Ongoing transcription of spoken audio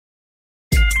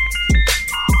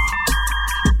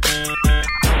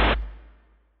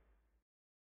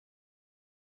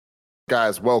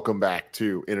Guys, welcome back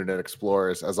to Internet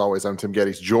Explorers. As always, I'm Tim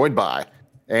Geddes, joined by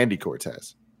Andy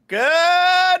Cortez. Good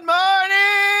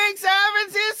morning, San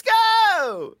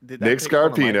Francisco! Nick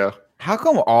Scarpino. How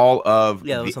come all of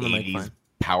the that was on the mic, 80s fine.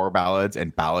 power ballads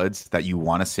and ballads that you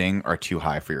want to sing are too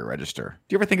high for your register?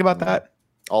 Do you ever think about that?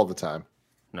 All the time.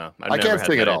 No, I can't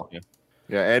sing it all.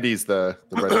 Yeah, Andy's the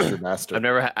registered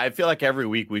master. I feel like every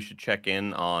week we should check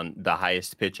in on the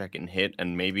highest pitch I can hit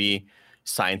and maybe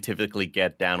scientifically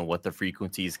get down what the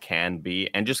frequencies can be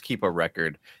and just keep a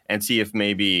record and see if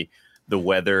maybe the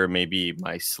weather, maybe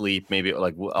my sleep, maybe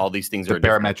like all these things The are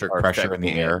barometric pressure in the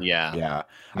air. Yeah.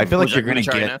 I feel like Would you're you going to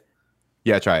try get. now?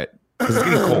 Yeah, try it. 'Cause it's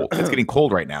getting cold. It's getting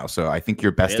cold right now, so I think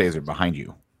your best days are behind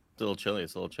you. It's a little chilly.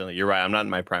 It's a little chilly. You're right. I'm not in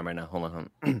my prime right now. Hold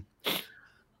on.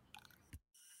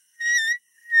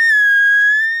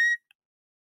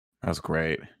 That was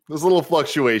great. There's a little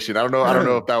fluctuation. I don't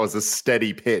know if that was a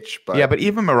steady pitch, but Yeah, but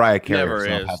even Mariah Carey Never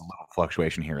herself is. has a little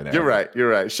fluctuation here or there. You're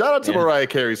right. Shout out to Yeah. Mariah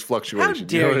Carey's fluctuation. How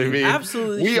dare you know what I mean?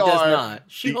 Absolutely, We she does are not.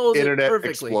 She the holds Internet it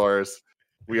perfectly. Explorers.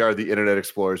 We are the Internet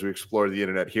Explorers. We explore the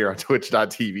internet here on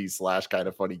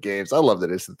twitch.tv/kindoffunnygames. I love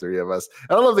that it's the three of us.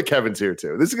 And I love that Kevin's here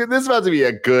too. This is about to be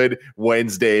a good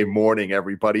Wednesday morning,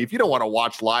 everybody. If you don't want to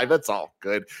watch live, that's all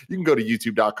good. You can go to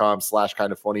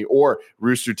youtube.com/kindoffunny or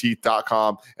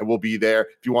roosterteeth.com and we'll be there.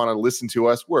 If you want to listen to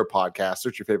us, we're a podcast.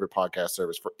 Search your favorite podcast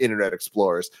service for Internet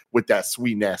Explorers with that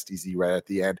sweet, nasty Z right at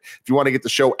the end. If you want to get the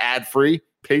show ad-free,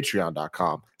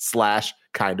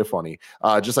 patreon.com/kindoffunny.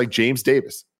 Just like James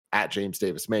Davis at James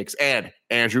Davis Makes, and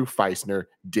Andrew Feisner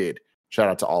did. Shout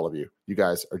out to all of you. You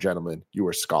guys are gentlemen. You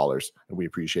are scholars, and we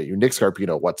appreciate you. Nick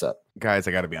Scarpino, what's up? Guys,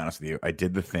 I got to be honest with you. I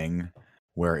did the thing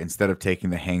where instead of taking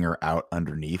the hanger out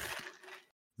underneath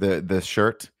the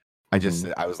shirt, I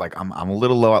was like, I'm a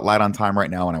little light on time right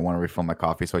now, and I want to refill my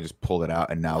coffee, so I just pulled it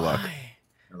out, and now look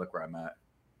where I'm at.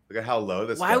 Look at how low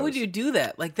this Why goes. would you do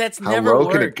that? Like, that's How never low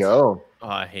worked. can it go? Oh,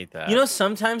 I hate that. You know,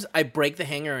 sometimes I break the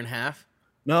hanger in half.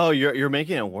 No, you're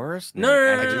making it worse. No,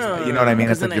 Nick. no. You know what I mean?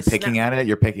 Because It's like then you're I picking snap. at it.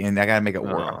 You're picking, and I gotta make it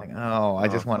work. Oh. I'm like, I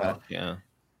just want to. Yeah.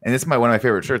 And this is one of my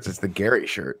favorite shirts. It's the Gary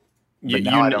shirt. But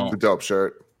now I don't. The dope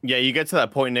shirt. Yeah, you get to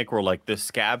that point, Nick, where like the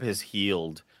scab has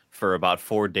healed for about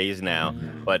 4 days now,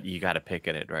 but you got to pick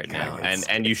at it right now,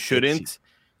 and you shouldn't,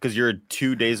 because you're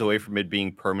 2 days away from it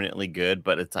being permanently good.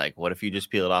 But it's like, what if you just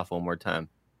peel it off one more time?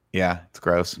 Yeah, it's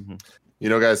gross. You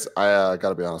know, guys, I got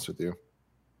to be honest with you.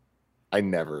 I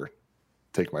never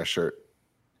take my shirt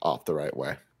off the right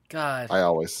way. God. I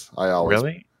always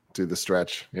Really? do the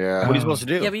stretch. Yeah. What are you supposed to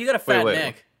do? Yeah, but you got a fat wait.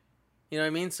 neck. You know what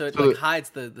I mean? So it So like hides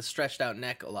the stretched out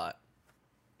neck a lot.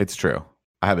 It's true.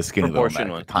 I have a skinny little neck,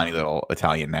 Proportionally. a tiny little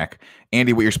Italian neck.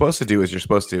 Andy, what you're supposed to do is you're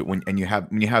supposed to when you have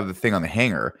the thing on the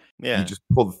hanger, Yeah. you just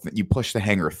you push the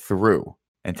hanger through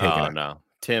and take it Oh out. no,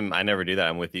 Tim, I never do that.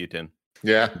 I'm with you, Tim.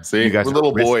 Yeah. See, You guys we're are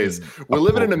little risking boys. a We're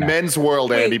living in a pulled neck. men's world,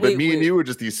 Wait, Andy, but wait, me and wait. you are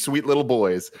just these sweet little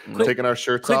boys. Quick- taking our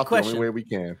shirts quick off question. the only way we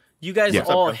can. You guys Yeah.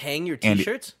 all hang your Andy-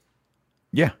 t-shirts?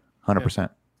 Yeah, 100%.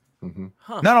 Mm-hmm.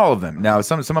 Huh. Not all of them. Now,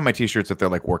 some of my t-shirts, if they're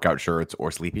like workout shirts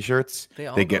or sleepy shirts, They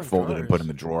all they go get in folded and put drawers. in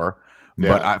the drawer.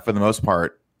 Yeah. But for the most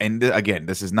part, and again,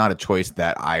 this is not a choice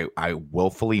that I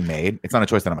willfully made. It's not a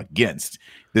choice that I'm against.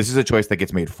 This is a choice that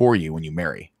gets made for you when you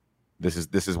marry. This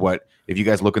is what, if you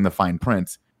guys look in the fine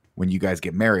print, when you guys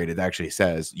get married, it actually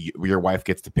says your wife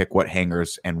gets to pick what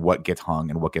hangers and what gets hung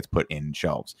and what gets put in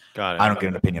shelves. Got it. I don't get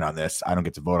an opinion on this. I don't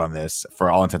get to vote on this. For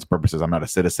all intents and purposes, I'm not a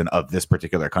citizen of this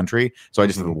particular country. So I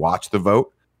just have to watch the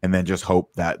vote and then just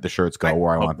hope that the shirts go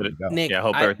where I hope want them that to go. Nick, Yeah, I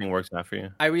hope I- everything works out for you.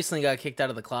 I recently got kicked out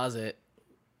of the closet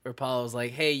where Paula was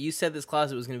like, hey, you said this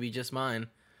closet was going to be just mine,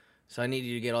 so I need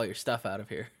you to get all your stuff out of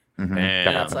here. Mhm. Man,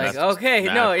 And it's like, that's- okay,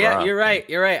 that's no, yeah, rough. you're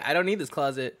right. I don't need this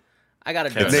closet. I got to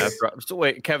do Kevin, Nick- this. so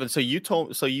wait, Kevin. So you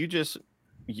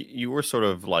were sort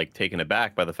of like taken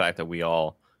aback by the fact that we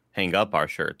all hang up our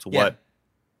shirts. Yeah. What?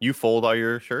 You fold all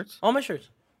your shirts? All my shirts.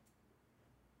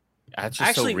 That's just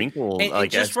Actually, so wrinkled. And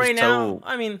Like just that's right just now, so-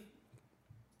 I mean,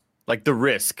 like the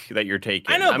risk that you're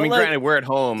taking. I know, I but mean, like, granted, we're at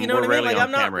home. you know we're what I mean? rarely Like, on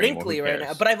I'm not camera anymore, wrinkly who right now,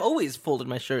 cares? but I've always folded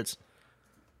my shirts.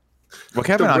 Well,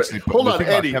 Kevin The ri- actually hold the on, thing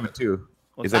about Eddie. Kevin too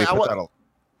What's is that he that? puts I out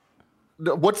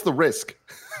No, what's the risk?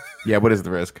 yeah. What is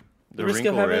the risk? The risk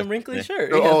of having a wrinkly Yeah.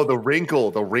 shirt. Oh, the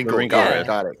wrinkle. wrinkle Got risk. it.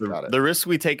 Got it. The risks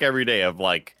we take every day of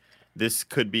like this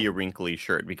could be a wrinkly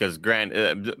shirt because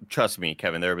trust me,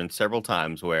 Kevin, there have been several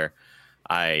times where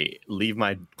I leave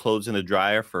my clothes in the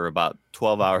dryer for about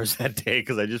 12 hours that day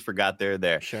because I just forgot they're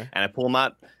there. Sure. And I pull them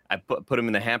out, I put them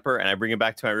in the hamper, and I bring it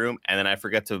back to my room, and then I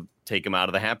forget to take them out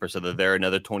of the hamper so that they're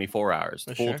another 24 hours,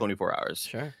 Oh, full sure. 24 hours.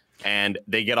 Sure. And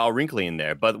they get all wrinkly in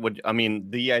there. But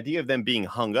the idea of them being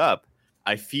hung up,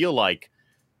 I feel like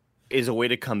is a way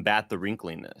to combat the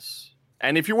wrinkliness.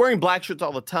 And if you're wearing black shirts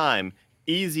all the time,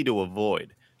 easy to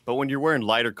avoid. But when you're wearing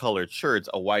lighter colored shirts,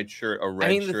 a white shirt, a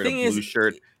red shirt, a blue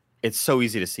shirt, it's so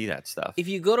easy to see that stuff. If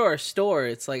you go to our store,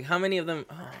 it's like, how many of them?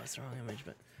 Oh, that's the wrong image,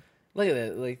 but look at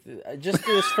that. Like, just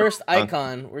for this first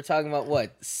icon, we're talking about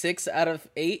what? 6 out of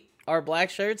 8 are black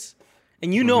shirts?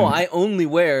 And I only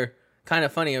wear Kind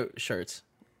of Funny shirts.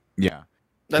 Yeah.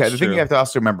 That's the true. thing you have to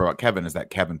also remember about Kevin is that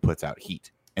Kevin puts out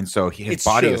heat. And so his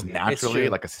body is naturally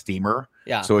like a steamer.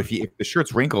 Yeah. So if the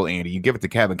shirt's wrinkled, Andy, you give it to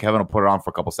Kevin. Kevin will put it on for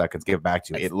a couple seconds, give it back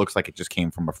to you. It looks like it just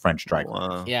came from a French dry cleaner.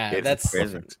 Wow. Yeah, It's that's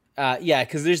perfect. Yeah,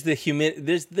 because there's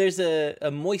the there's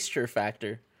a moisture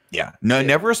factor. Yeah. No,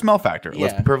 never a smell factor.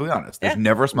 Let's be perfectly honest. There's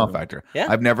never a smell factor. Yeah.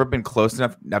 I've never been close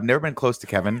to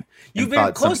Kevin. You've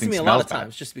been close to me a lot of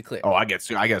times, just to be clear. Oh, I get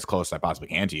as close as I possibly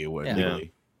can to you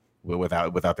legally.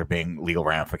 Without there being legal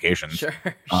ramifications. Sure.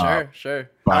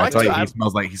 But I tell you,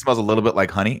 he smells a little bit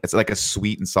like honey. It's like a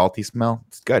sweet and salty smell.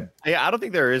 It's good. Yeah, I don't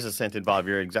think there is a scented Bob.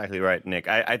 You're exactly right, Nick.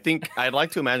 I think I'd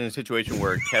like to imagine a situation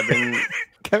where Kevin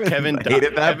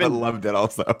hated that, but loved it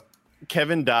also.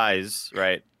 Kevin dies,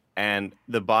 right? And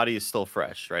the body is still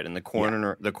fresh, right? And the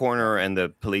coroner and the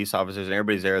police officers and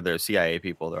everybody's there. They're CIA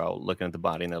people. They're all looking at the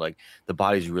body and they're like, the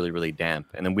body's really, really damp.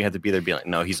 And then we have to be there being like,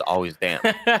 no, he's always damp.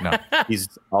 No, he's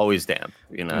always damp.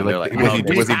 You know, Like, they're like,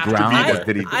 was he drowned?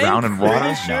 Did he drown in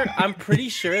water? I'm pretty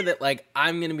sure that like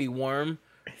I'm gonna be warm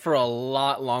for a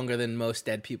lot longer than most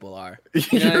dead people are.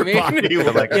 You know what I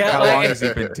mean? How long has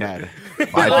he been dead?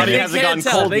 Body hasn't gotten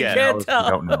cold They yet. can't tell. I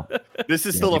don't know. This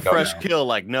is still a fresh kill.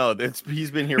 Like, no,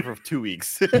 he's been here for 2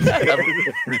 weeks.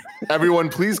 Everyone,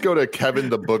 please go to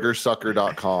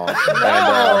kevintheboogersucker.com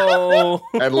No.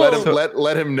 and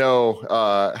let him know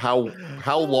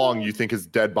how long you think his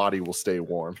dead body will stay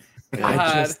warm.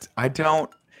 I don't.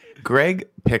 Greg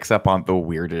picks up on the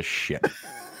weirdest shit.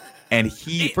 And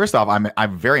first off,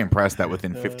 I'm very impressed that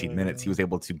within 15 minutes he was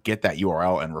able to get that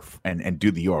URL and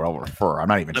do the URL refer. I'm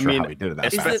not even sure how he did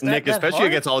it. Nick, especially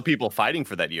against all the people fighting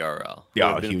for that URL.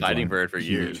 Yeah, been fighting for it for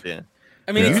years. Yeah.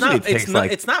 I mean, Yeah.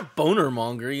 it's not boner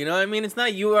monger, you know what I mean? It's not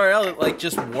a URL that like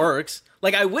just works.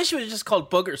 Like I wish it was just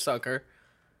called Booger Sucker.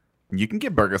 You can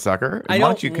get Burger Sucker. I Why don't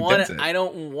don't you condense it? I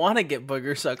don't want to get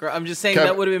Booger Sucker. I'm just saying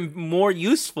that would have been more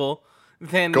useful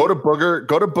than Go to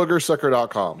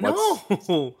boogersucker.com.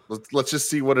 No. Let's just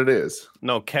see what it is.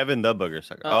 No, Kevin the Booger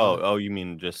Sucker. Oh, you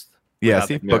mean just see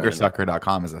if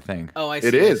boogersucker.com is a thing. Oh, I see.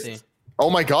 It is.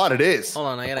 Oh my god, it is. Hold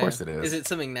on, Of course it is. Is it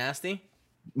something nasty?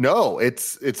 No,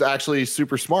 it's actually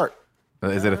super smart.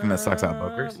 Is it a thing that sucks out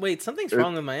boogers? Wait, something's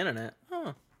wrong with my internet.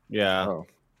 Huh. yeah. Oh,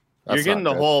 You're getting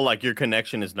the good. whole like your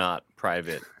connection is not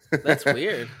private. That's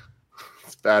weird.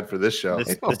 It's bad for this show.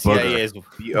 The CIA is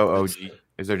BOOG.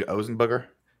 Is there O's in booger?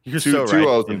 You're two so right.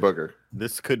 O's in booger.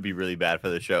 This could be really bad for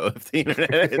the show if the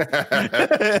internet is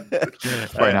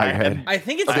Right now, your head. I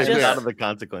think it's I just out of the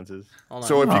consequences. Hold on.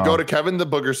 So if you go to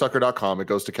kevintheboogersucker.com, it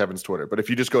goes to Kevin's Twitter. But if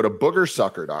you just go to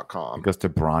boogersucker.com, It goes to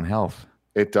Braun Health.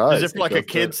 it does. Is it for like goes a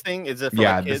kids thing? Is it for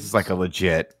Yeah, like this kids? is like a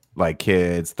legit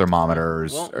kids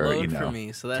thermometers Won't or load for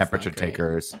me, so that's temperature not great.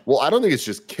 takers. Well, I don't think it's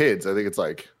just kids. I think it's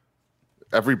like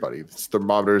everybody. It's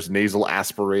thermometers, nasal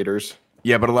aspirators.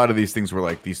 Yeah, but a lot of these things were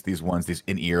like these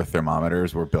in-ear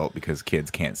thermometers were built because kids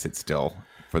can't sit still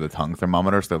for the tongue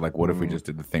thermometers. They're like, what if we just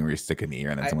did the thing where you stick in the ear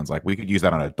and then someone's like, we could use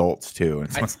that on adults too.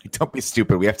 And someone's like, don't be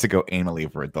stupid. We have to go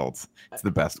anally for adults. It's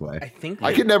the best way. I think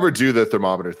I could never do the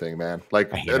thermometer thing, man.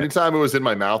 Like hate anytime it was in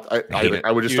my mouth,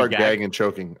 I would just You start gag. gagging and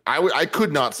choking. I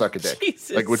could not suck a dick.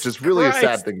 Jesus Like, which is really a sad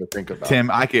Christ. thing to think about.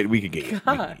 Tim, we could get you. We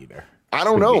could get you there. I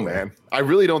don't know, man. I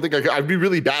really don't think I'd be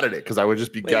really bad at it because I would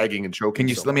just be gagging and choking.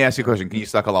 Can you? Let me ask you a question. Can you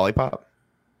suck a lollipop?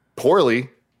 Poorly.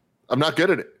 I'm not good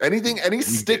at it. Any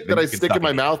stick that I stick in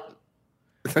my mouth,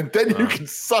 then you can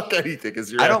suck anything.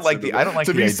 Is your I don't answer like to the- I don't like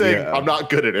to the me idea saying of- I'm not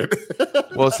good at it.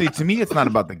 Well, see, to me, it's not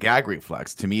about the gag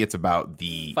reflex. To me, it's about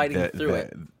the Fighting through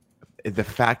it. The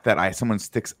fact that someone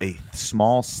sticks a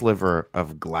small sliver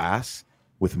of glass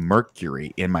with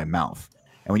mercury in my mouth,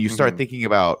 and when you start thinking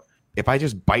about if I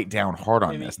just bite down hard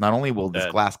on this, not only will this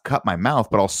glass cut my mouth,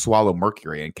 but I'll swallow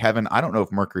mercury. And Kevin, I don't know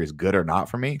if mercury is good or not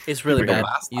for me. it's really The bad.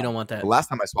 last You don't want that. The last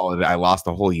time I swallowed it, I lost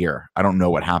a whole year. I don't know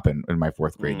what happened in my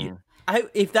fourth grade year.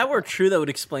 If that were true, that would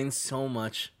explain so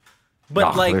much.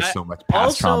 But There's so much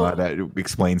past trauma that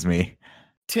explains me.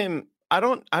 Tim, I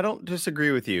don't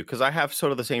disagree with you because I have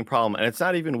sort of the same problem, and it's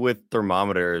not even with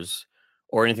thermometers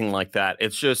or anything like that.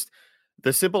 It's just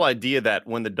the simple idea that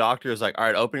when the doctor is like, all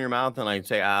right, open your mouth, and I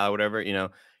say, whatever,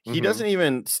 he doesn't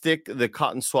even stick the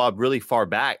cotton swab really far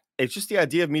back. It's just the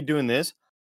idea of me doing this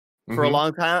for a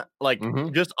long time, like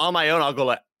just on my own, I'll go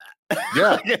like,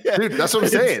 Yeah, dude, that's what I'm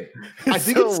saying. I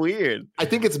think so it's weird. I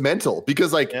think it's mental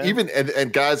because like even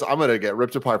and guys, I'm gonna get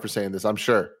ripped apart for saying this. I'm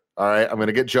sure. All right, I'm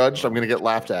gonna get judged. I'm gonna get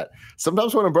laughed at.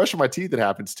 Sometimes when I'm brushing my teeth, it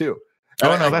happens too. Oh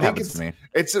And no, I that think happens to me.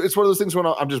 It's one of those things when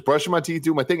I'm just brushing my teeth,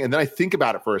 doing my thing, and then I think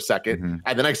about it for a second,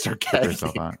 and then I start Put gagging.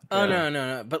 yourself out. Oh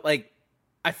no. But like,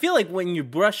 I feel like when you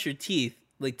brush your teeth,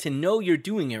 like to know you're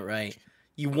doing it right,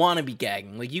 you want to be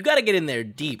gagging. Like you got to get in there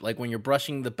deep. Like when you're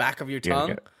brushing the back of your Yeah, tongue.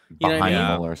 get You know what I behind mean?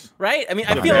 the molars. Right? I mean,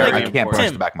 Yeah, I feel very like I can't brush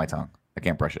Tim, the back of my tongue. I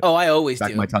can't brush it. Oh, I always Back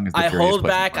do. of my tongue is the I furious hold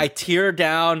pushing back, part. I tear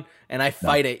down, and I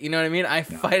fight it. You know what I mean? I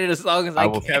fight it as long as I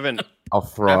will- can. Kevin, I'll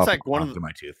throw That's up like one of onto the-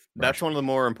 my tooth. that's one of the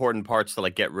more important parts to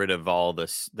like get rid of all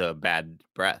the bad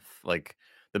breath. Like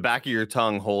the back of your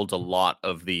tongue holds a lot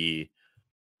of the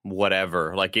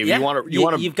whatever. Like if you want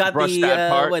to you've got brush the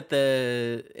that part. what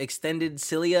the extended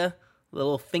cilia,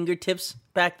 little fingertips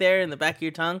back there in the back of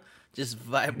your tongue, just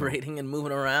vibrating and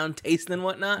moving around, tasting and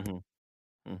whatnot.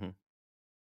 Mm-hmm.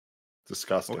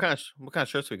 Disgusting. What kind of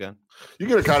shirts we got? You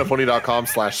can go to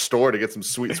kindoffunny.com/store to get some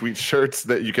sweet shirts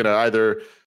that you can either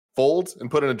fold and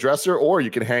put in a dresser, or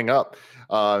you can hang up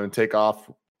and take off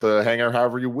the hanger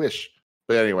however you wish.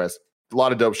 But anyways, a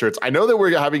lot of dope shirts. I know that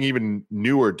we're having even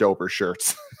newer, doper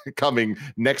shirts coming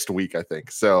next week, I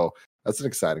think. So that's an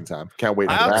exciting time. Can't wait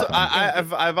for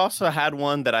that. I've also had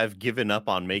one that I've given up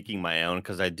on making my own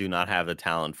because I do not have the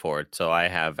talent for it. So I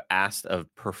have asked a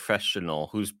professional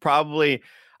who's probably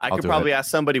could probably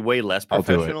ask somebody way less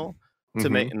professional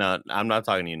to make. No, I'm not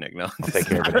talking to you, Nick. No,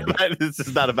 this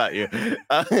is not about you.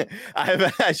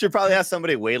 I should probably ask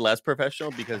somebody way less professional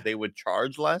because they would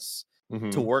charge less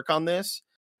to work on this.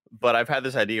 But I've had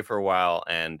this idea for a while,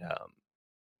 and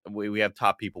we have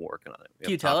top people working on it. Can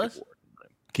you tell us?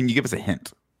 Can you give us a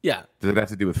hint? Yeah, Does it have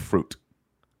to do with fruit?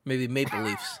 maybe maple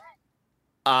leaves.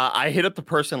 I hit up the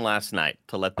person last night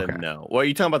to let them know. Well, are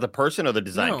you talking about the person or the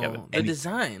design, Kevin? The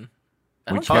design.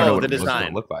 I We don't try to know. know what the it looks- what design.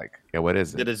 it look like. Yeah, what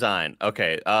is The it? design.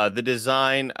 Okay. The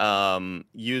design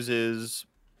uses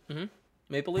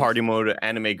Maple leaves. party mode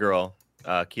anime girl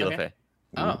Keela Faye.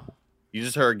 Oh,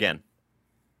 Uses her again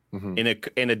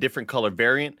in a different color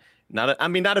variant. Not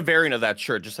a variant of that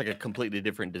shirt, just like a completely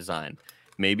different design.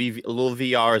 Maybe a little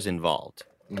VR is involved.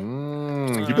 You've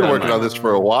been working on this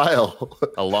for a while.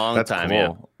 A long That's time. cool.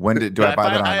 Yeah. When do I buy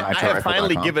that on I have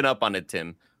finally given up on it,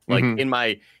 Tim. Like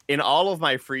in all of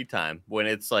my free time, when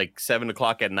it's like 7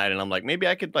 o'clock at night, and I'm like, maybe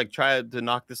I could like try to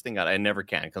knock this thing out. I never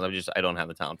can because I don't have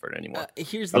the talent for it anymore.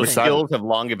 here's the Those thing. skills have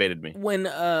long evaded me. When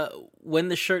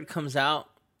the shirt comes out,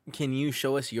 can you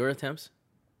show us your attempts?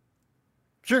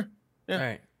 Sure. Yeah. All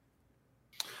right.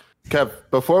 Kev,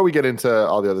 before we get into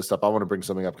all the other stuff, I want to bring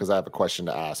something up because I have a question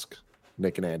to ask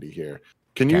Nick and Andy here.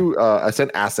 Can you? I sent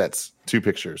assets, 2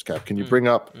 pictures. Kev, can you bring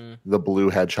up the blue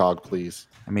hedgehog, please?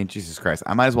 I mean, Jesus Christ!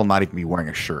 I might as well not even be wearing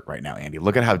a shirt right now, Andy.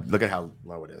 Look at how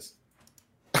low it is.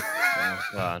 Oh,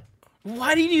 God.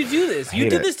 Why did you do this? You hate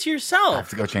did it. this to I yourself. have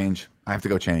to go change.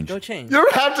 Go change. You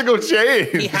don't have to go change.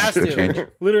 He has to. Change.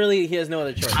 Literally, he has no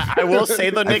other choice. I will say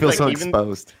though, I Nick, feel like so even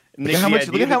exposed. Nick, Look at how the much.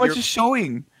 idea Look at how that much is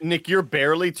showing. Nick, you're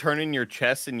barely turning your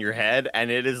chest and your head, and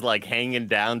it is like hanging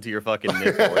down to your fucking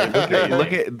nipple.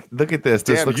 Look at this.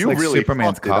 This Damn, looks you like really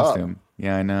Superman's fucked it up. costume.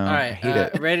 Yeah, I know. All right, I hate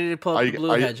it. ready to pull up the blue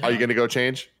hedgehog. Are you going to go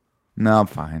change? No, I'm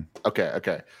fine.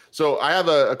 Okay. So I have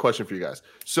a question for you guys.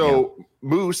 So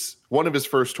Moose, one of his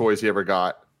first toys he ever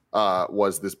got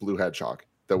was this blue hedgehog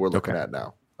that we're looking at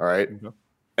now. All right.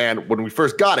 And when we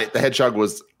first got it, the hedgehog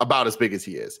was about as big as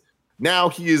he is. Now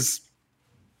he is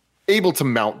able to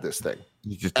mount this thing.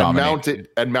 You just And dominate.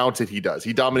 mount it he does.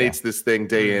 He dominates this thing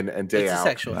day in and day It's a out.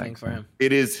 sexual thing for him.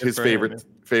 It is his for him,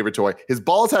 favorite toy. His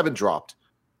balls haven't dropped.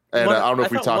 And I don't know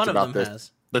if we thought talked one of about them this.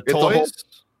 has. The It's a whole- toys.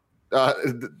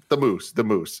 The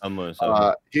moose. A moose.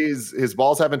 His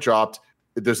balls haven't dropped.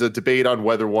 There's a debate on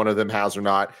whether one of them has or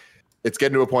not. It's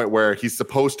getting to a point where he's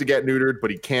supposed to get neutered,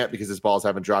 but he can't because his balls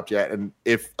haven't dropped yet. And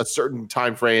if a certain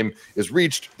time frame is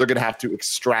reached, they're going to have to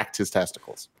extract his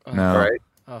testicles. No. All right.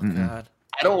 Oh Mm-mm. God.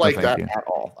 I don't like thank that you. at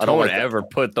all. I don't Don't like that. ever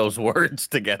put those words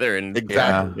together. And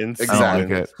Exactly. I Exactly. don't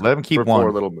like it. Let him keep For poor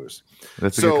one. little moose.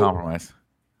 That's a So- good compromise.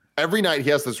 Every night he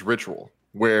has this ritual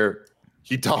where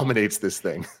he dominates this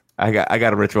thing. I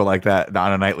got a ritual like that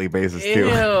on a nightly basis too.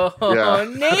 Yeah.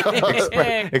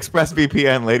 Nick. Express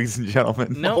VPN, ladies and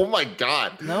gentlemen. No. Oh my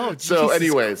god. No. So Jesus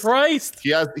anyways, Christ. he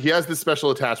has this special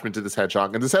attachment to this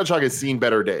hedgehog, and this hedgehog has seen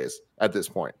better days at this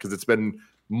point because it's been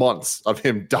months of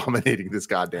him dominating this I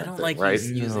goddamn don't thing, like right?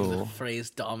 you using the Ew. phrase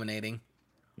dominating.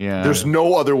 Yeah. There's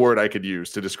no other word I could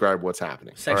use to describe what's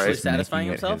happening. All Sexually right? satisfying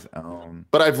Making it himself. his own.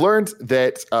 But I've learned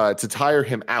that to tire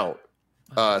him out,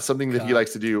 something that he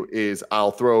likes to do is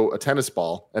I'll throw a tennis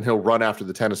ball and he'll run after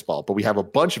the tennis ball. But we have a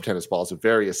bunch of tennis balls of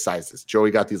various sizes.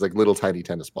 Joey got these like little tiny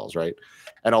tennis balls, right?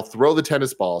 And I'll throw the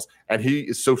tennis balls, and he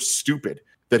is so stupid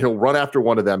that he'll run after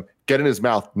one of them, get in his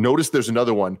mouth, notice there's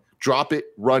another one, drop it,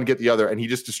 run, get the other, and he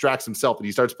just distracts himself and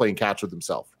he starts playing catch with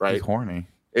himself, right? He's horny.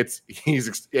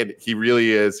 He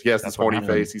really is. He has this horny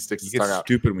face. He sticks his tongue out.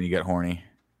 Stupid when you get horny.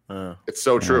 It's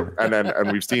so true.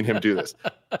 And we've seen him do this.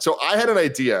 So I had an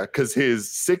idea because his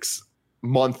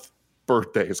 6-month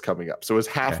birthday is coming up. So his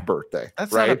half birthday.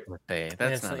 That's right? not a birthday.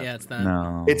 That's not. It's not.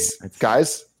 No.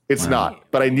 It's not.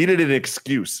 But I needed an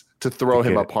excuse to throw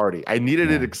him a party. I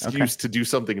needed an excuse to do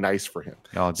something nice for him.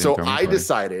 So I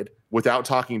decided, without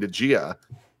talking to Gia,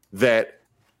 that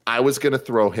I was going to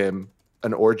throw him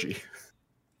an orgy.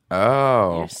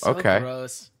 Oh, You're so okay.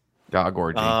 Gross. Dog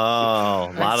orgy. Oh,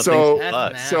 a lot of So- things.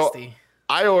 That's So- nasty.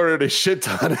 I ordered a shit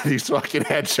ton of these fucking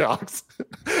hedgehogs,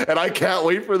 and I can't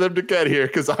wait for them to get here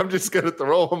because I'm just going to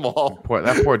throw them all.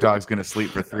 That poor dog's gonna sleep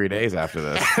for 3 days after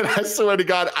this. And I swear to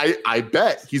God, I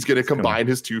bet he's going to combine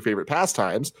his two favorite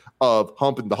pastimes of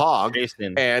humping the hog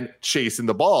Jason. and chasing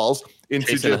the balls into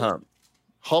Chasing just a hump.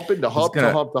 humping the hump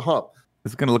to hump the hump.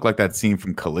 It's gonna look like that scene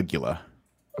from Caligula.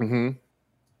 Mm-hmm.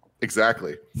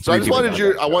 Exactly. So I just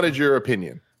wanted your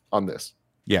opinion on this.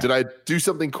 Yeah. Did I do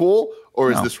something cool,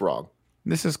 or is No. this wrong?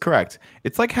 This is correct.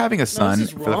 It's like having a son is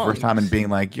for the wrong. first time and being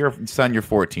like, "You're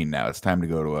 14 now. It's time to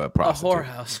go to a A prostitute."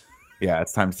 whorehouse. Yeah,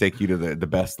 it's time to take you to the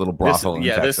best little brothel. in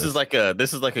This Texas. is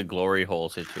like a glory hole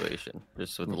situation,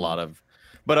 just with a lot of.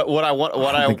 But what I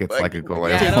I think it's like a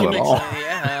glory Yeah, I hole don't at think all. so.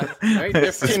 Yeah, very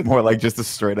It's different. just more like just a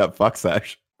straight up fuck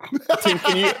sesh.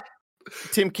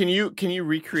 Tim, can you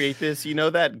recreate this? You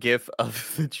know that gif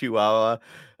of the Chihuahua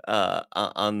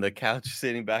on the couch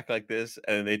sitting back like this,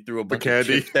 and they threw a bunch of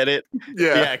candy? chips at it.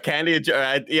 Yeah. Candy.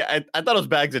 I thought it was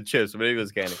bags of chips, but maybe it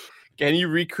was candy. Can you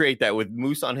recreate that with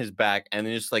Moose on his back, and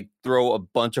then just like throw a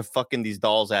bunch of fucking these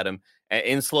dolls at him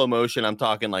in slow motion? I'm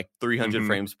talking like 300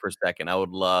 frames per second. I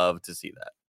would love to see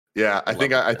that. Yeah, I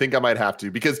think I might have to,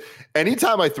 because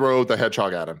anytime I throw the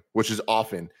hedgehog at him, which is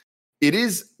often, it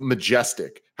is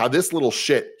majestic how this little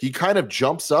shit, he kind of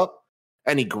jumps up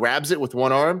and he grabs it with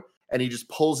one arm and he just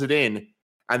pulls it in,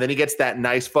 and then he gets that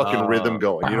nice fucking rhythm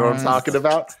going. You know what I'm talking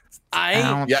about?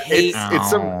 I Yeah, hate. it's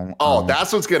some. Oh,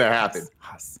 that's what's gonna happen.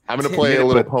 I'm gonna play a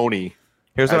little pony.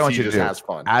 Here's what as I want he you to just do. has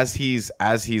fun. As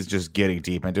he's just getting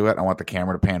deep into it, I want the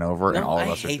camera to pan over, and No, all of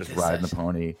I us are hate just this riding the session.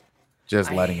 pony, just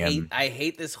letting him. I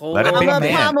hate this whole. Let it be a I'm a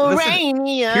man.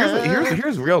 Pomeranian.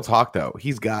 Here's real talk though.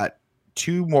 He's got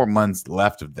 2 more months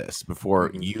left of this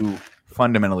before you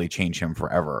fundamentally change him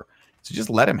forever. So just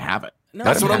let him have it. No,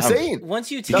 That's what I'm have it. saying.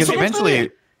 Once you teach Because That's what I'm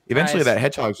eventually Guys. that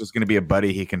hedgehog's just going to be a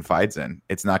buddy he confides in.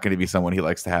 It's not going to be someone he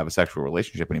likes to have a sexual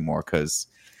relationship anymore, because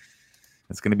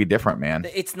it's going to be different, man.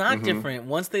 it's not different.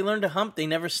 Once they learn to hump, they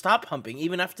never stop humping,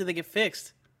 even after they get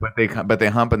fixed. But they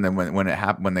hump, and then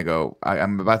when they go,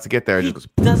 I'm about to get there, it He just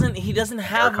goes, doesn't air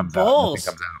have comes out, balls.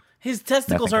 nothing comes out. His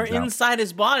testicles Nothing are comes out. inside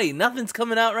his body. Nothing's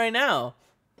coming out right now.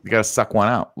 You got to suck one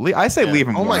out. I say leave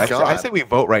him Oh one. my I God. say we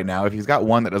vote right now. If he's got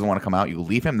one that doesn't want to come out, you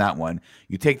leave him that one.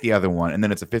 You take the other one, and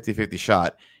then it's a 50-50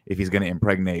 shot if he's going to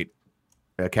impregnate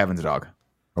Kevin's dog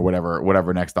or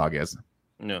whatever next dog is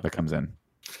No. that comes in.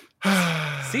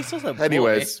 Cecil's a boy.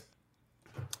 Anyways,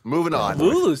 moving on.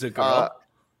 Lulu's a girl.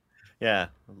 Yeah.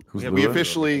 Who's We Lulu?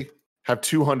 officially have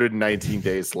 219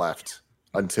 days left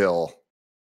until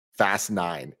Fast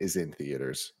 9 is in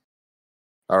theaters.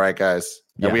 All right, guys.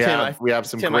 And Yeah. we have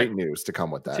some Tim, great news to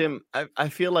come with that. Tim, I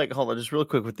feel like, hold on, just real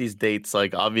quick with these dates.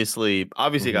 Like, obviously,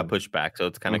 it got pushed back, so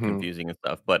it's kind of confusing and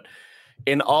stuff. But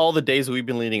in all the days we've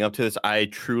been leading up to this, I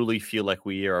truly feel like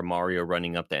we are Mario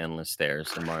running up the endless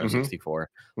stairs in Mario 64.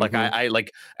 Like, I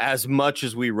like, as much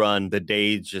as we run, the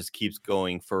day just keeps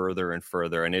going further and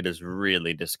further, and it is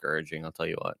really discouraging. I'll tell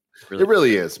you what. It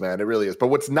really is, man. It really is. But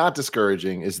what's not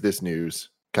discouraging is this news.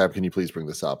 Kev, can you please bring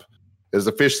this up? It is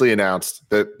officially announced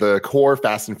that the core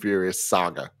Fast and Furious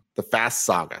saga, the Fast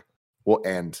saga, will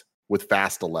end with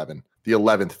Fast 11, the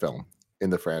 11th film in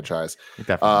the franchise,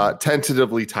 Definitely.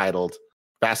 tentatively titled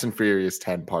Fast and Furious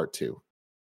 10 Part 2,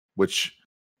 which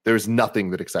there's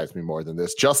nothing that excites me more than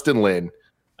this. Justin Lin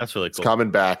That's really is cool.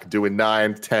 coming back, doing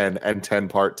 9, 10, and 10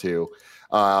 Part 2.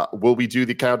 Will we do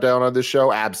the countdown on this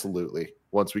show? Absolutely.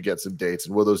 Once we get some dates.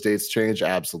 And will those dates change?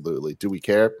 Absolutely. Do we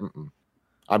care?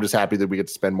 I'm just happy that we get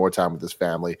to spend more time with this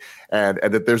family, and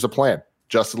that there's a plan.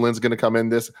 Justin Lin's going to come in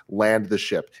this, land the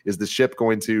ship. Is the ship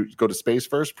going to go to space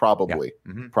first? Probably.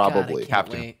 Probably. God, I can't Have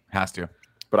to. wait. Has to.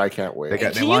 But I can't wait. They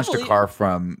Can you launched a believe- car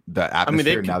from the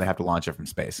atmosphere. they Now they have to launch it from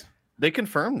space. They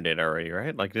confirmed it already,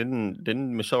 right? Like, didn't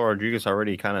Michelle Rodriguez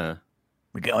already kind of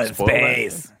We're going to Spoiler.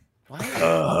 space.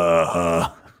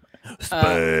 What?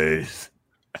 Space.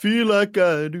 Feel like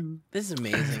I do. This is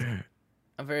amazing.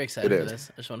 I'm very excited It for is.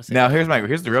 this. I just want to say. Now that.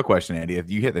 here's the real question, Andy. If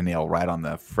you hit the nail right on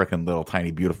the freaking little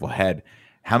tiny beautiful head,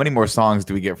 how many more songs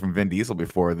do we get from Vin Diesel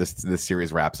before this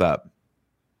series wraps up?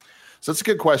 So that's a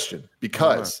good question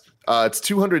because it's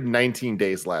 219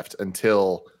 days left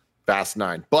until Fast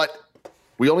 9. But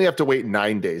we only have to wait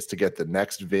 9 days to get the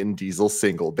next Vin Diesel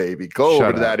single, baby. Go Shut over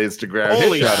up. to that Instagram.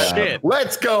 Holy Hit that shit. up.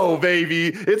 Let's go, baby.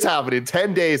 It's happening.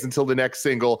 10 days until the next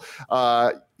single.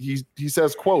 He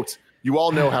says, quote, "You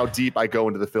all know how deep I go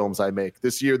into the films I make.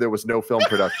 This year, there was no film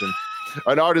production.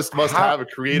 An artist must have a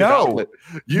creative outlet.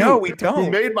 No, we Who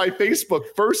don't. made my Facebook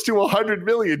first to 100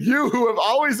 million. You who have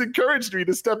always encouraged me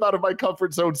to step out of my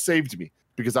comfort zone saved me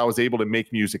because I was able to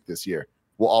make music this year.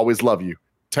 We'll always love you.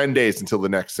 10 days until the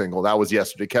next single." That was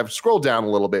yesterday. Kev, scroll down a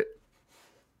little bit.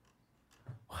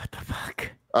 What the fuck?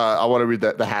 I want to read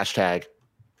the hashtag.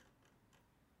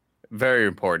 Very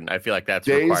important. I feel like that's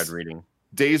Days- required reading.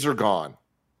 Days Are Gone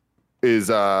is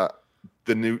the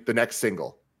next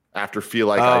single after Feel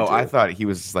Like I Do. I thought he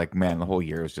was like, man, the whole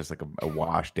year was just like a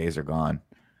wash. Days are gone.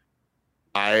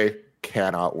 I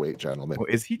cannot wait, gentlemen. Well,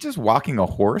 is he just walking a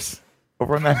horse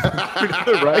over on that?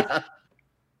 Right?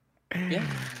 Yeah.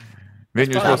 Vin,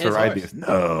 you're probably supposed to his ride horse. these.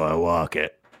 No, I walk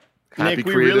it. Happy Nick,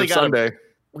 we Creative really gotta- Sunday.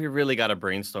 We really got a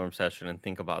brainstorm session and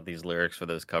think about these lyrics for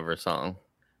this cover song.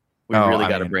 We Oh, really I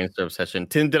got a mean- brainstorm session.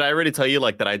 Tim, did I already tell you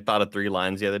like that I thought of 3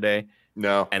 lines the other day?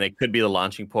 No. And it could be the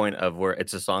launching point of where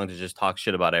it's a song to just talk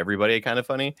shit about everybody, kind of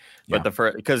funny. Yeah. But the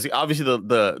first, because obviously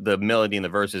the melody in the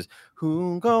verse is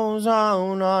 "Who goes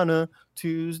on a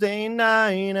Tuesday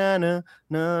night and a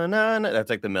na na na." That's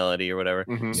like the melody or whatever.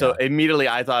 Mhm. So immediately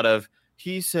I thought of,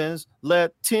 he says,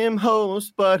 "Let Tim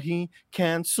host, but he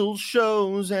cancels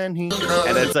shows," and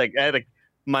it's like,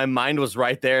 my mind was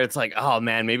right there. It's like, oh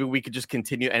man, maybe we could just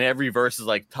continue. And every verse is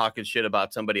like talking shit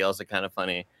about somebody else. It's kind of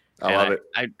funny. I love it.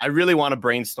 I really want to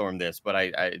brainstorm this, but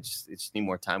I just need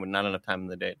more time, but not enough time in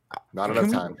the day. Not Can enough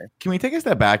we- time. Can we take a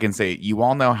step back and say, you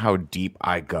all know how deep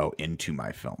I go into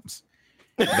my films?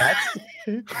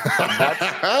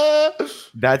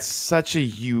 That's such a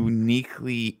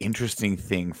uniquely interesting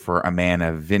thing for a man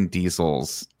of Vin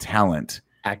Diesel's talent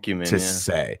Acumen. to Yeah.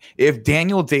 say. If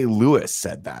Daniel Day-Lewis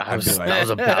said that, I I'd be was, like, I was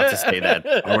about to say that.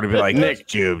 I would be like, Nick.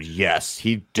 dude, yes,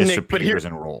 he Nick, but disappears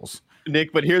here- in roles.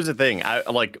 Nick, but here's the thing. I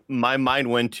like my mind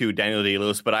went to Daniel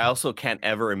Day-Lewis, but I also can't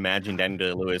ever imagine Daniel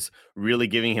Day-Lewis really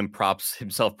giving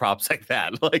himself props like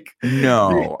that. Like,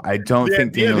 No, I don't the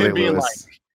think idea of Daniel him being Day-Lewis.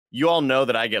 you all know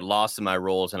that I get lost in my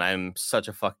roles and I'm such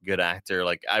a fucking good actor.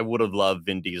 Like, I would have loved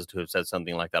Vin Diesel to have said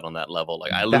something like that on that level.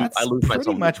 Like, I lose That's myself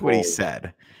pretty in much these what he roles.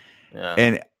 said.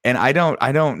 Yeah. And I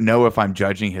don't know if I'm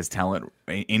judging his talent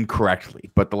incorrectly,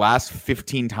 but the last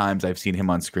 15 times I've seen him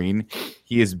on screen,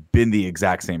 he has been the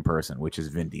exact same person, which is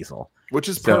Vin Diesel. Which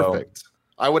is So- perfect.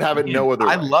 I would have it no other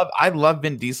way. I love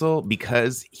Vin Diesel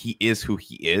because he is who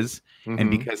he is, and Mhm.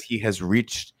 because he has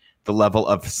reached the level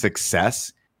of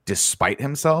success despite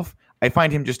himself. I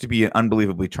find him just to be an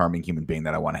unbelievably charming human being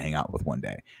that I want to hang out with one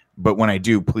day. But when I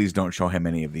do, please don't show him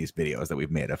any of these videos that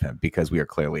we've made of him, because we are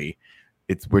clearly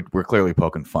we're clearly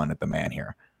poking fun at the man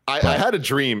here. I had a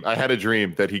dream. I had a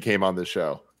dream that he came on this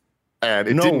show, and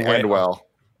it No didn't way. end well.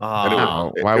 And it was-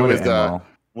 Ah, it Why would was, it end well?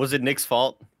 was it Nick's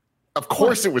fault? Of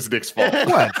course, it was Nick's fault.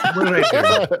 What? What did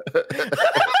I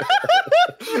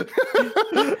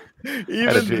do?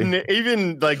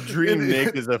 Even like Dream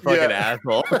Nick is a fucking Yeah.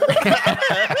 asshole.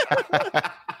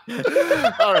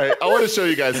 All right, I want to show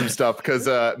you guys some stuff because,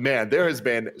 man, there has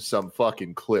been some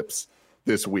fucking clips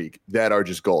this week that are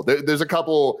just gold. There's a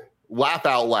couple laugh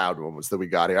out loud moments that we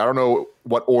got here. I don't know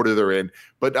what order they're in,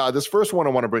 but this first one I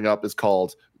want to bring up is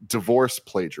called divorce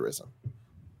plagiarism.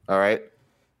 All right.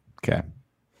 Okay.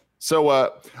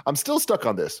 So I'm still stuck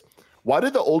on this. Why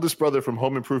did the oldest brother from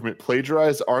Home Improvement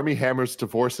plagiarize Army Hammer's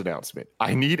divorce announcement?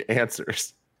 I need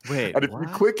answers. Wait, And if you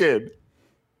click in,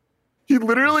 he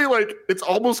literally, like, it's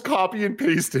almost copy and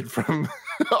pasted from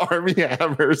Army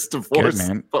Hammer's divorce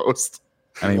man. post.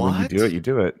 I mean, when you What? do it, you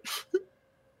do it.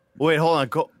 Wait, hold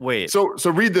on. Wait. So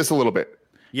read this a little bit.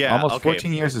 Yeah. Almost okay.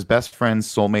 14 years as best friends,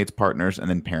 soulmates, partners, and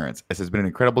then parents. This has been an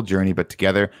incredible journey, but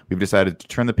together we've decided to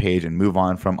turn the page and move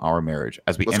on from our marriage.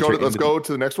 As we Let's enter go into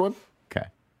to the next one. Okay.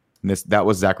 And that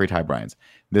was Zachary Ty Bryan's.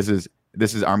 This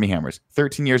is Army Hammer's.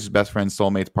 13 years as best friends,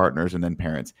 soulmates, partners, and then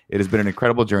parents. It has been an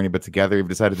incredible journey, but together we've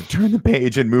decided to turn the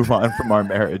page and move on from our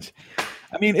marriage.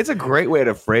 I mean, it's a great way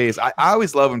to phrase. I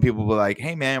always love when people are like,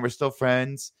 hey man, we're still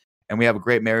friends and we have a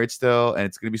great marriage still, and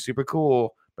it's gonna be super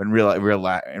cool. But in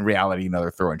reality,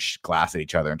 they're throwing glass at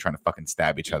each other and trying to fucking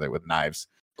stab each other with knives.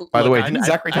 By the Look, way, didn't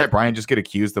Zachary Ty Bryan just get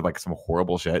accused of like some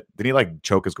horrible shit? Did he like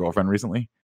choke his girlfriend recently?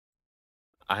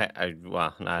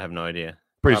 Well, I have no idea.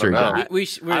 Pretty sure he know. did.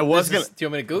 I was gonna. Do you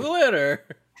want me to Google it or?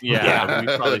 Yeah, we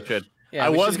probably should. Yeah, I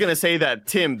we was should- gonna say that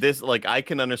Tim, this like I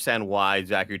can understand why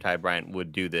Zachary Ty Bryan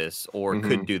would do this or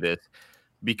could do this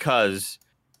because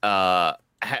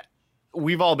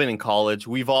we've all been in college.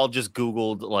 We've all just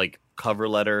Googled like cover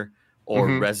letter or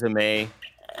resume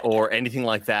or anything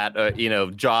like that.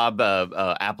 Job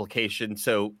application.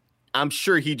 So I'm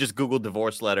sure he just Googled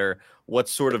divorce letter. What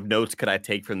sort of notes could I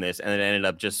take from this? And it ended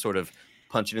up just sort of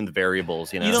punching in the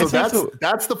variables. You know, So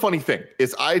that's the funny thing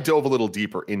is I dove a little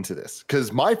deeper into this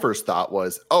because my first thought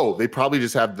was, oh, they probably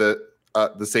just have the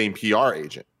same PR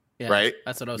agent, right?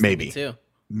 That's what I was Maybe. thinking too.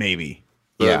 Maybe.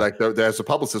 Yeah, like there's a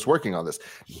publicist working on this.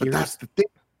 But that's the thing.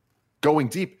 Going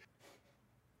deep,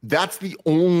 that's the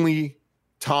only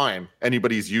time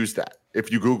anybody's used that.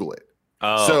 If you Google it,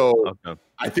 okay.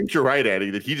 I think you're right, Eddie,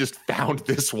 that he just found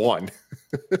this one.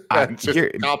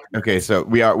 Okay, so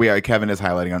we are. Kevin is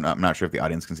highlighting. I'm not sure if the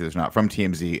audience can see this or not. From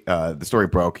TMZ, the story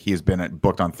broke. He's been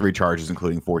booked on 3 charges,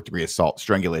 including 4th-degree assault,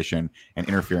 strangulation, and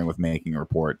interfering with making a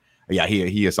report. Yeah,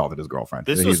 he assaulted his girlfriend.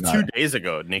 This was 2 days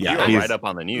ago, Nick. Yeah, you were right up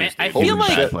on the news. Man, I dude. feel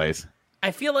like- place.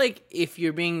 I feel like if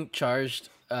you're being charged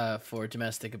for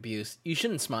domestic abuse, you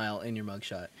shouldn't smile in your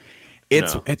mugshot.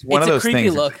 It's one It's of a those creepy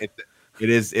things. look.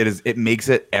 It makes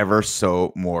it ever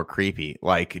so more creepy.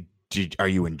 Like, are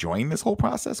you enjoying this whole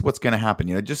process? What's going to happen?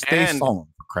 Just stay solemn,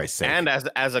 for Christ's sake. And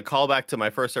as a callback to my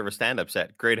first ever stand-up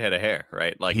set, great head of hair,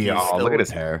 right? Like look at his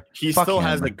hair. He Fuck still him.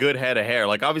 has a good head of hair.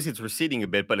 Like obviously it's receding a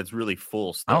bit, but it's really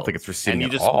full still. I don't think it's receding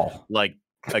and you at just, all. Like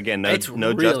again, no It's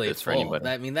really justice for full. anybody.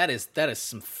 I mean, that is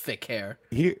some thick hair.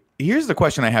 Here's the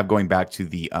question I have going back to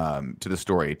the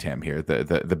story, Tim. Here,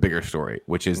 the bigger story,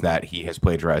 which is that he has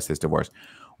plagiarized his divorce.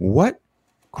 What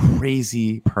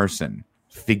crazy person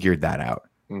figured that out?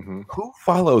 Who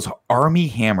follows Army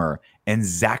Hammer and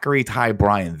Zachary Ty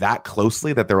Bryan that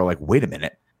closely that they were like, wait a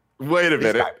minute,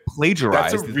 this guy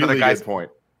plagiarized. That's a really good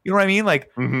point. You know what I mean? Like,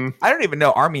 I don't even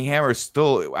know Army Hammer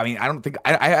still. I mean, I don't think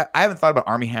I haven't thought about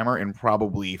Army Hammer in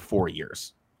probably 4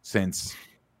 years since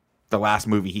the last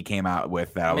movie he came out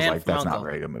with. That I was Man like, from that's not a Uncle.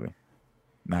 very good movie.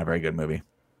 Not a very good movie.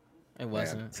 It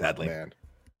wasn't. Sadly. Man.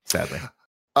 Sadly.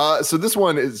 So this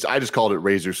one is I just called it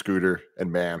Razor Scooter,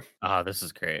 and man, This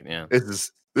is great. Yeah.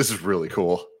 this is really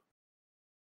cool.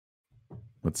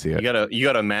 Let's see it. You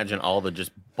gotta imagine all the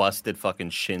just busted fucking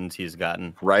shins he's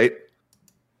gotten. Right?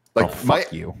 Like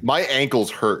fuck you. My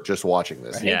ankles hurt just watching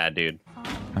this. Yeah, dude.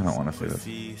 I don't want to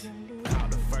see this.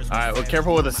 All right, well,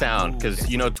 careful with the sound because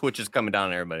Twitch is coming down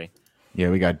on everybody. Yeah,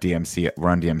 we got DMC. We're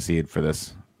on DMC'd for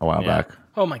this a while back.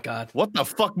 Oh my god. What the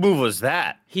fuck move was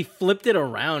that? He flipped it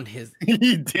around his.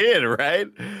 He did, right?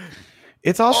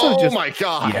 It's also Oh just my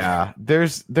god. yeah.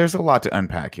 There's a lot to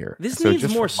unpack here. This So needs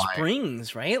just more for my-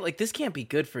 springs, right? Like this can't be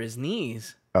good for his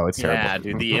knees. Oh, it's terrible. Yeah,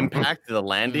 dude. The impact of the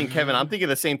landing, Kevin. I'm thinking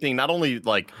the same thing. Not only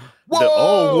like Whoa!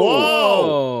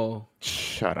 Oh.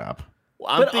 Shut up.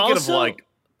 I'm But thinking also- of like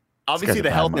obviously guy's a the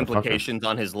bad health motherfucker. implications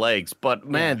on his legs, but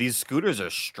man, these scooters are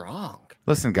strong.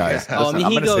 Listen, guys. Yeah. Oh, listen, I mean,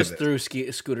 I'm he gonna say goes this.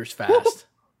 through scooters fast.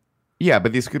 Yeah,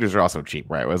 but these scooters are also cheap,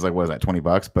 right? It was like, what is that,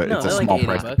 $20? But No, it's a they're like small $80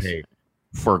 price to pay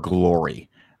for glory.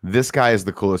 This guy is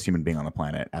the coolest human being on the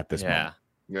planet at this moment.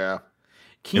 Yeah.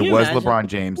 Can It you was imagine? LeBron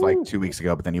James like 2 weeks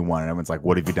ago, but then he won. And everyone's like,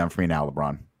 what have you done for me now,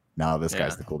 LeBron? Now this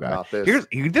guy's the cool guy. Not this.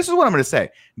 This is what I'm going to say.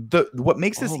 What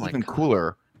makes this Oh my even God.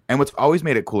 cooler, and what's always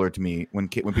made it cooler to me when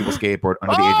people skateboard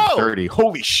under the age of 30.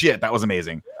 Holy shit, that was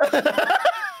amazing.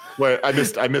 Wait, I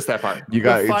missed that part. You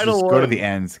got just final go to one. the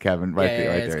ends, Kevin. Right yeah, there, yeah,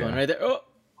 right it's there. going yeah. right there. Oh,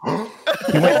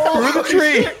 He went through the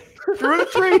tree. Through the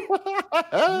tree.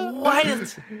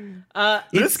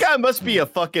 what? This guy must be a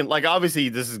fucking like. Obviously,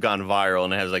 this has gone viral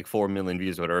and it has like 4 million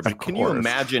views, or whatever. But can you course.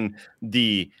 imagine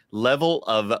the level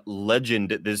of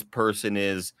legend this person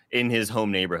is in his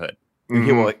home neighborhood?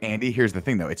 Okay, well, Andy, here's the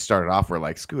thing, though. It started off where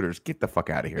like scooters, get the fuck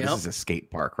out of here. Yep. This is a skate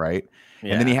park, right?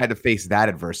 Yeah. And then he had to face that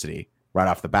adversity right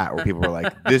off the bat, where people were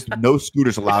like, "This no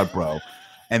scooters allowed, bro."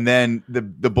 And then the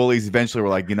bullies eventually were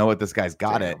like, "You know what? This guy's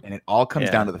got it." And it all comes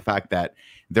Yeah. down to the fact that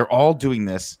they're all doing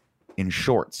this in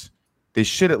shorts. They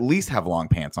should at least have long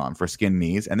pants on for skin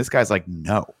knees. And this guy's like,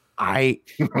 "No,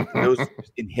 those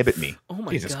inhibit me." Oh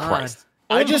my Jesus god! Christ!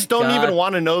 Oh I just my don't God. even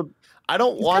want to know. I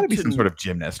don't He's got to want be to some sort of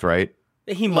gymnast, right?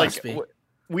 He like. must be.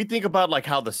 We think about like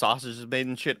how the sausage is made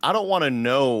and shit. I don't want to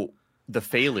know the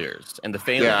failures and the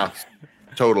failings. Yeah.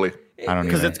 Totally. I don't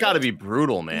Because even. it's got to be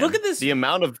brutal, man. Look at this- The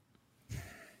amount of.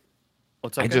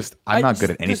 What's up? I'm not good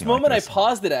at anything. This moment like this. I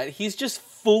paused it at, he's just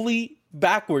fully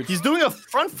backwards. He's doing a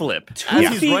front flip Two as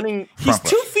feet- he's running. He's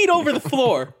 2 feet over the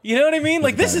floor. You know what I mean?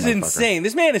 Like, this is insane.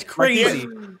 This man is crazy.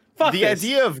 Fuck The this.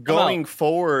 idea of I'm going out.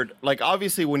 forward, like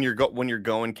obviously when you're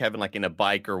going, Kevin, like in a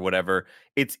bike or whatever,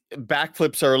 it's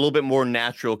backflips are a little bit more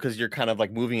natural because you're kind of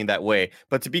like moving in that way.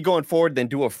 But to be going forward, then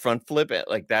do a front flip,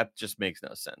 like that just makes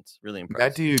no sense. Really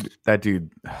impressive. That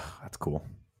dude, that's cool.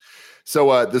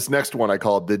 So this next one I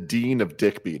called the Dean of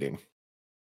Dick Beating.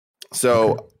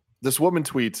 So this woman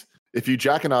tweets, if you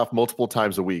jacking off multiple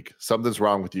times a week, something's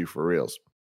wrong with you for reals.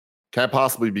 Can't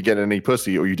possibly be getting any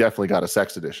pussy, or you definitely got a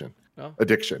sex addiction.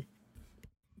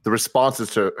 The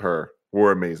responses to her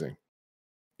were amazing.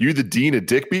 You the Dean of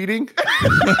Dick Beating? The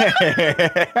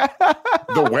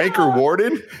wanker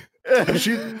warden? Is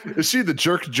she the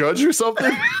jerk judge or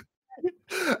something?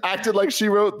 Acted like she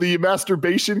wrote the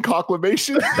masturbation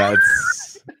proclamation.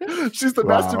 She's the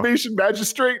masturbation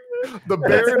magistrate, the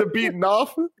baron of beating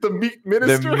off, the meat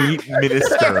minister. The meat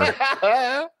minister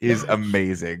is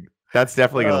amazing. That's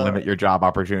definitely going to limit your job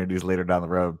opportunities later down the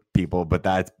road, people. But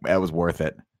that was worth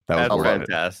it. That's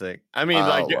fantastic. I mean,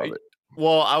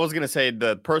 well, I was gonna say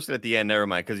the person at the end. Never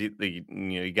mind, because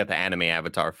you got the anime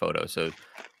avatar photo, so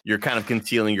you're kind of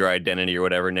concealing your identity or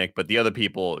whatever, Nick. But the other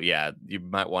people, yeah, you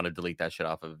might want to delete that shit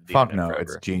off of. Fuck no,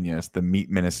 it's genius. The meat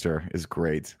minister is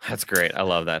great. That's great. I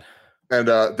love that. And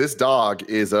this dog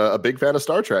is a big fan of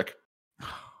Star Trek.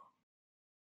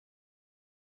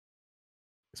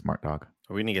 Smart dog.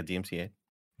 Are we gonna get DMCA?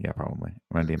 Yeah, probably.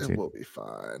 We're on DMCA. It will be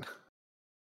fine.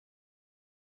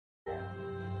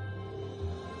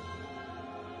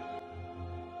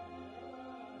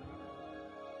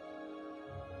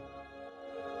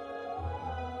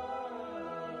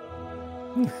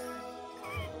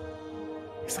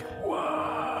 He's like,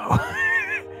 whoa.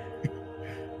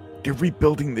 They're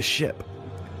rebuilding the ship.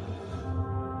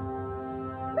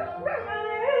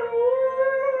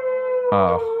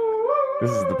 Oh, this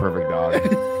is the perfect dog. See,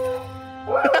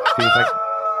 it's like...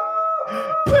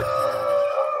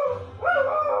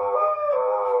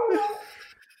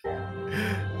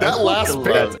 That last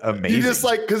bit, that's amazing. You just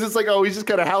like, because it's like, oh, he's just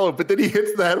kind of hollow, but then he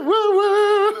hits that. Woo,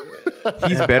 woo.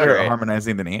 He's better at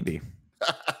harmonizing than Andy.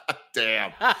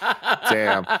 Damn.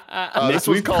 Nick,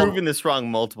 we've proven this wrong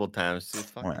multiple times.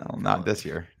 Well, not this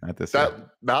year. Not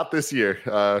this year.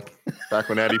 Back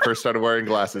when Andy first started wearing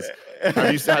glasses.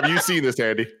 Have you seen this,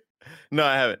 Andy? No,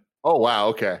 I haven't. Oh, wow.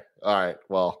 Okay. All right.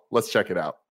 Well, let's check it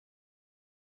out.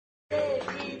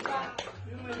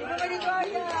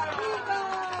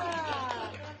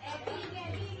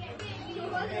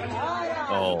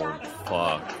 Oh,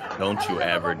 fuck. Don't you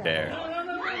ever dare.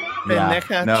 Yeah.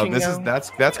 No,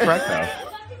 that's correct though.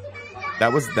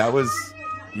 That was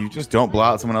you just don't blow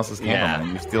out someone else's candle,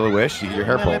 man. You steal a wish, you get your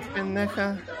hair pulled.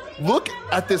 Look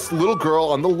at this little girl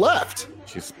on the left.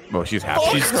 She's happy.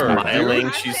 She's smiling.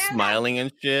 Dude. She's smiling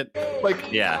and shit.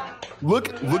 Like, yeah.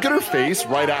 Look at her face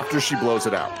right after she blows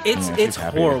it out. It's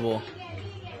horrible.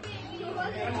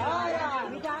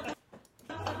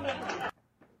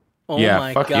 Oh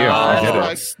my fuck god. you. I did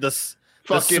it. This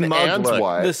fucking and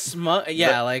what? The smug.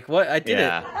 Yeah, like what? I did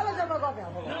it.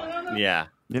 Yeah.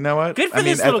 You know what? Good for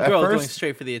this little girl going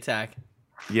straight for the attack.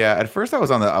 Yeah, at first I was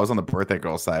on the birthday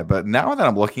girl side, but now that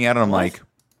I'm looking at it, I'm like,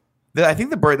 I think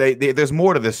the birthday. There's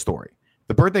more to this story.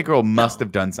 The birthday girl must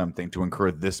have done something to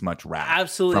incur this much wrath.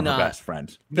 Absolutely from not. her best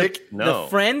friend. Nick, the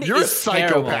friend you're is a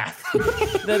psychopath.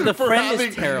 The friend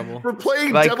is terrible. We're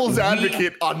playing devil's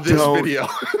advocate on this video.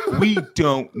 We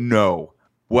don't know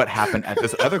what happened at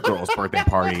this other girl's birthday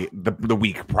party the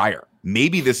week prior.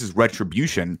 Maybe this is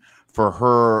retribution for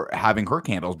her having her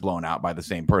candles blown out by the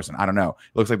same person. I don't know.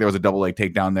 It looks like there was a double leg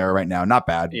takedown there right now. Not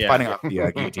bad. Yeah. Fighting off the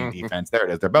guillotine defense. There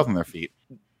it is. They're both on their feet.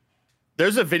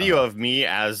 There's a video of me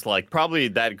as like probably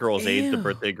that girl's age, the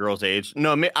birthday girl's age.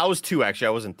 No, I was 2 actually.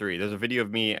 I wasn't 3. There's a video of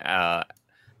me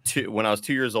when I was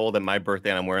 2 years old at my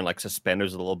birthday, and I'm wearing like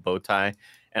suspenders, a little bow tie,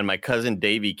 and my cousin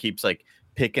Davey keeps like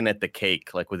picking at the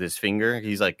cake like with his finger.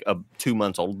 He's like 2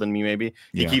 months older than me, maybe.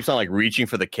 He keeps on like reaching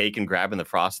for the cake and grabbing the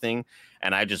frosting,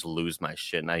 and I just lose my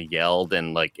shit and I yelled,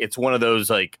 and like it's one of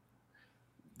those like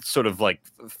sort of like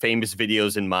famous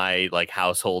videos in my like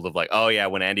household of like, oh yeah,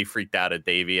 when Andy freaked out at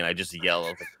Davey, and I just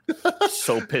yelled, like,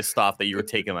 so pissed off that you were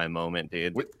taking my moment,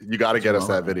 dude. You got to get us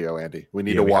that video, Andy. We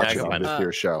need to watch it on this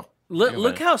here show.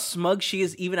 Look how smug she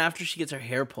is even after she gets her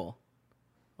hair pulled.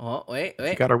 Oh, wait.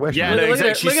 She got her wish. Yeah, no,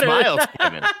 exactly. She smiles.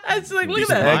 It's like, look at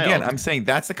that. Again, I'm saying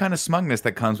that's the kind of smugness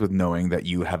that comes with knowing that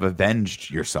you have avenged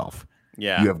yourself.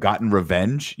 Yeah. You have gotten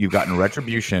revenge. You've gotten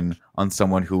retribution on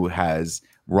someone who has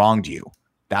wronged you.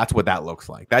 That's what that looks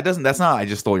like. That's not I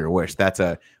just stole your wish. That's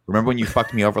remember when you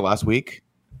fucked me over last week?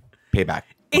 Payback.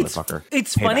 motherfucker.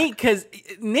 It's Payback. funny because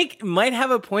Nick might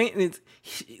have a point. And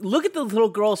look at the little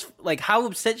girl's, like, how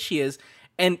upset she is.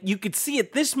 And you could see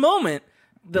at this moment,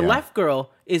 the left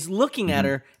girl is looking at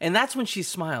her, and that's when she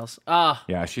smiles.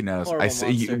 Yeah, she knows. Horrible I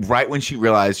see. monster. Right when she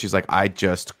realized, she's like, "I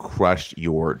just crushed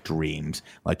your dreams,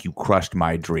 like you crushed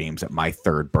my dreams at my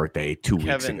 3rd birthday 2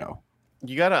 weeks ago."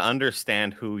 You got to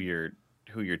understand who your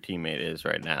teammate is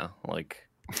right now. Like,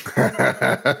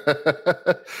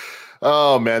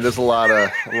 oh man, there's a lot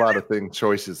of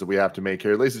choices that we have to make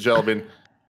here, ladies and gentlemen.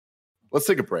 Let's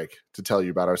take a break to tell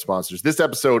you about our sponsors. This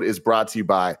episode is brought to you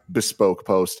by Bespoke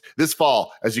Post. This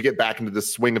fall, as you get back into the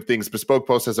swing of things, Bespoke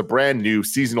Post has a brand new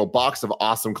seasonal box of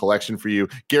awesome collection for you,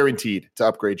 guaranteed to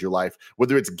upgrade your life.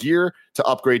 Whether it's gear to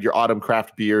upgrade your autumn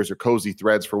craft beers or cozy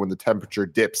threads for when the temperature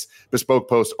dips, Bespoke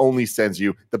Post only sends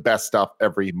you the best stuff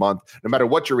every month. No matter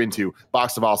what you're into,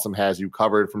 Box of Awesome has you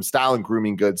covered. From style and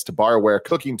grooming goods to barware,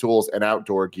 cooking tools, and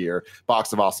outdoor gear,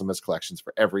 Box of Awesome has collections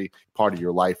for every part of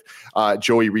your life.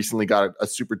 Joey recently got a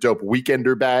super dope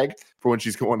weekender bag for when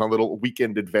she's going on little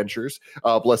weekend adventures.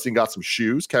 Blessing got some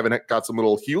shoes. Kevin got some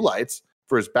little hue lights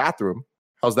for his bathroom.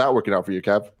 How's that working out for you,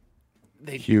 Kev?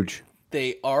 Huge.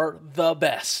 They are the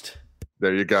best.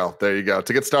 There you go. There you go.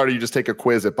 To get started, you just take a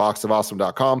quiz at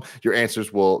boxofawesome.com. Your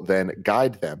answers will then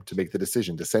guide them to make the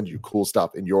decision to send you cool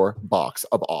stuff in your box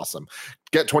of awesome.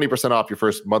 Get 20% off your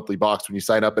first monthly box when you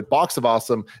sign up at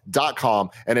boxofawesome.com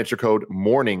and enter code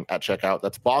MORNING at checkout.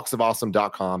 That's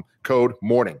boxofawesome.com, code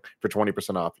MORNING for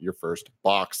 20% off your first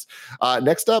box.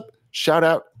 Next up, shout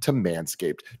out to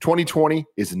Manscaped. 2020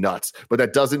 is nuts, but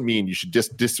that doesn't mean you should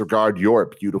just disregard your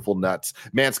beautiful nuts.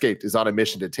 Manscaped is on a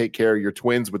mission to take care of your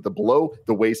twins with the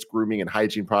below-the-waist grooming and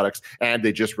hygiene products, and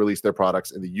they just released their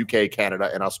products in the UK, Canada,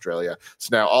 and Australia. So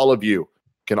now all of you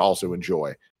can also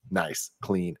enjoy nice,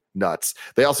 clean nuts.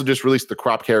 They also just released the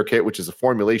Crop Care Kit, which is a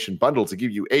formulation bundle to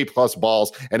give you A+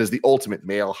 balls and is the ultimate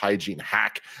male hygiene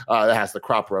hack. That has the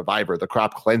Crop Reviver, the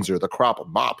Crop Cleanser, the Crop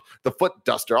Mop, the Foot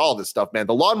Duster, all this stuff, man.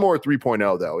 The Lawnmower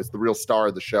 3.0, though, is the real star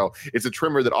of the show. It's a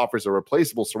trimmer that offers a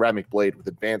replaceable ceramic blade with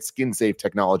advanced skin-safe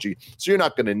technology, so you're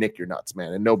not going to nick your nuts,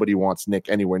 man, and nobody wants nick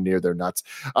anywhere near their nuts.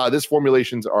 These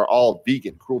formulations are all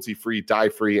vegan, cruelty-free,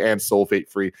 dye-free, and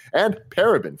sulfate-free, and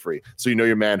paraben-free, so you know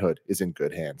your manhood is in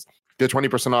good hands. Get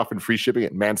 20% off and free shipping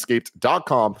at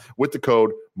manscaped.com with the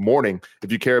code MORNING.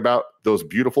 If you care about those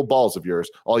beautiful balls of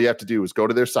yours, all you have to do is go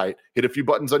to their site, hit a few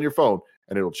buttons on your phone,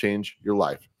 and it'll change your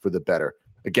life for the better.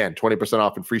 Again, 20%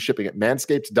 off and free shipping at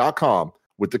manscaped.com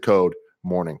with the code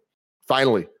MORNING.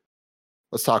 Finally,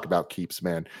 let's talk about keeps,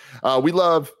 man. We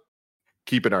love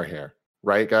keeping our hair,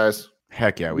 right, guys?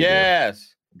 Heck yeah, we yes. do.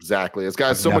 Exactly. As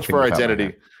guys, so much for our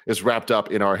identity is wrapped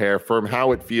up in our hair, from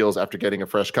how it feels after getting a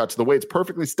fresh cut to the way it's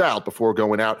perfectly styled before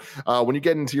going out. When you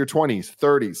get into your 20s,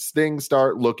 30s, things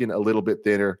start looking a little bit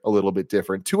thinner, a little bit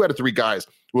different. 2 out of 3 guys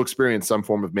will experience some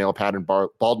form of male pattern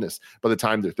baldness by the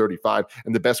time they're 35.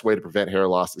 And the best way to prevent hair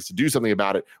loss is to do something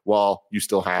about it while you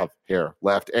still have hair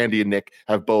left. Andy and Nick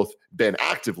have both been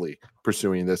actively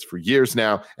pursuing this for years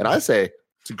now. And I say,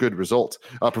 it's a good result.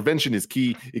 Prevention is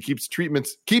key. It keeps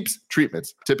treatments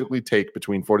typically take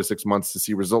between 4 to 6 months to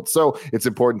see results. So it's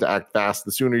important to act fast.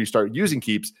 The sooner you start using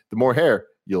Keeps, the more hair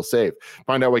you'll save.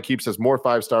 Find out why Keeps has more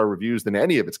 5-star reviews than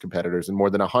any of its competitors, and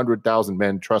more than 100,000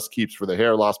 men trust Keeps for the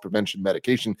hair loss prevention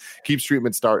medication. Keeps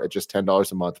treatments start at just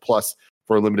 $10 a month. Plus,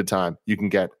 for a limited time, you can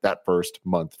get that first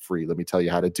month free. Let me tell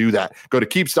you how to do that. Go to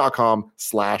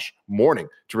keeps.com/morning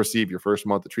to receive your first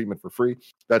month of treatment for free.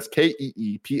 That's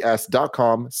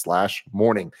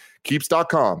KEEPS.com/morning.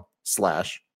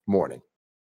 Keeps.com/morning.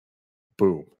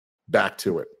 Boom. Back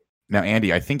to it. Now,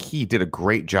 Andy, I think he did a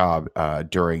great job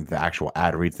during the actual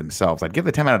ad reads themselves. I'd give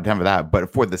the 10 out of 10 for that.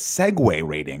 But for the segue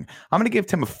rating, I'm going to give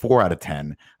Tim a 4 out of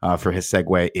 10 for his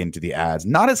segue into the ads.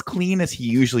 Not as clean as he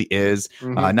usually is,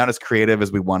 not as creative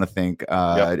as we want to think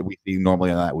we see normally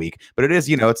on that week. But it is,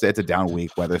 it's a down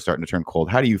week. Weather's starting to turn cold.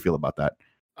 How do you feel about that?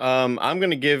 I'm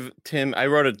going to give Tim, I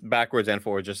wrote it backwards and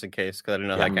forward just in case, because I didn't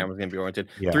know that camera's going to be oriented.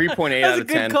 3.8 out of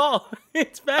 10. That's a good call.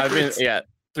 It's backwards.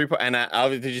 3 and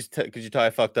could you tell I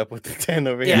fucked up with the 10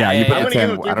 over here? Yeah, you put I'm the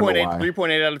 10. Give him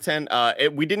 3.8 out of 10.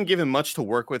 We didn't give him much to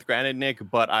work with, granted, Nick,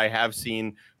 but I have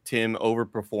seen Tim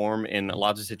overperform in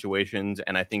lots of situations,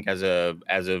 and I think as a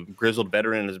grizzled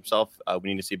veteran as himself, we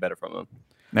need to see better from him.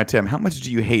 Now, Tim, how much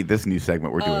do you hate this new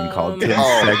segment we're doing called Tim's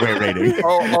Segue Rating?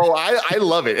 I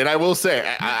love it. And I will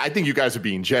say, I think you guys are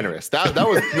being generous. That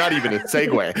was not even a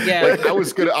segue. Yeah. Like, I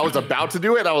was about to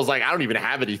do it. I was like, I don't even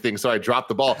have anything. So I dropped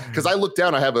the ball because I looked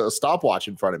down. I have a stopwatch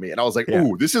in front of me. And I was like,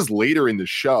 ooh, this is later in the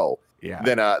show.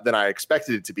 than I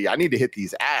expected it to be. I need to hit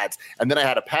these ads. And then I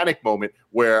had a panic moment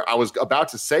where I was about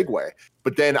to segue,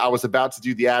 but then I was about to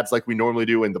do the ads like we normally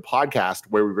do in the podcast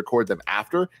where we record them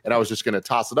after. And I was just going to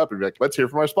toss it up and be like, let's hear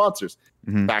from our sponsors.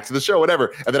 Back to the show,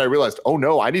 whatever. And then I realized, oh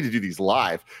no, I need to do these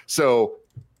live. So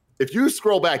if you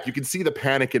scroll back, you can see the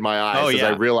panic in my eyes as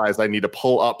I realized I need to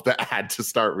pull up the ad to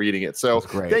start reading it. So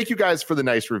thank you guys for the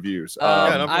nice reviews.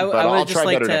 I would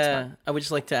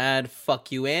just like to add,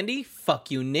 fuck you, Andy.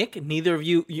 Fuck you, Nick. Neither of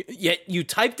you, yet you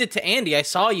typed it to Andy. I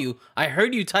saw you. I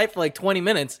heard you type for like 20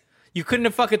 minutes. You couldn't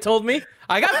have fucking told me.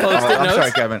 I got post-it notes. I'm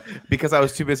sorry, Kevin, because I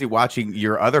was too busy watching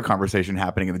your other conversation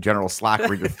happening in the general Slack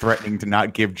where you're threatening to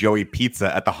not give Joey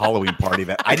pizza at the Halloween party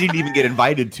that I didn't even get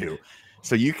invited to.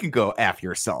 So you can go F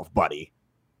yourself, buddy.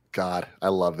 God, I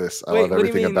love this. I love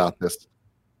everything about this.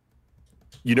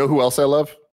 You know who else I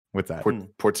love? What's that?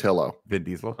 Portillo. Vin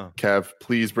Diesel. Kev,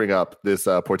 please bring up this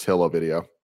Portillo video.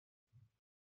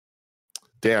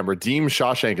 Damn, Redeem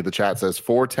Shawshank in the chat says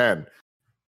 410.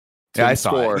 Yeah, I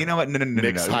saw it. You know what? No.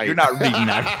 You're not reading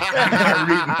that. You're not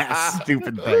reading that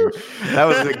stupid thing. That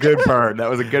was a good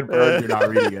burn. You're not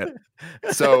reading it.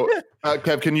 So,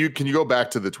 Kev, can you go back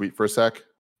to the tweet for a sec?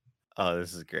 Oh,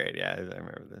 this is great. Yeah, I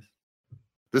remember this.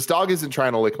 This dog isn't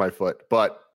trying to lick my foot,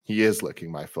 but he is licking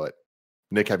my foot.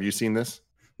 Nick, have you seen this?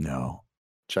 No.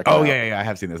 Check it out. Yeah. I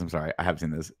have seen this. I'm sorry. I have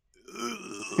seen this.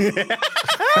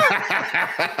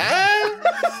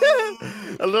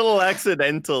 A little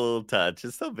accidental touch.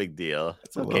 It's no big deal.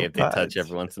 It's okay if they touch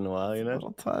every once in a while, you know? A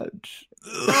little touch.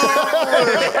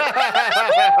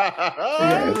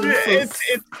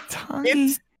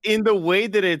 It's in the way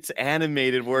that it's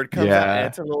animated where it comes out,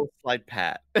 it's a little slight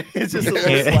pat. It's just a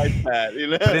little slight pat, you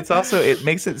know? But it's also, it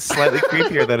makes it slightly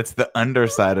creepier that it's the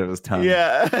underside of his tongue.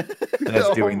 Yeah.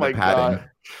 That's doing the patting. God.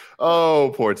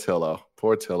 Oh, Portillo.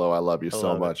 Portillo, I love you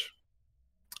so much.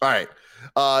 All right.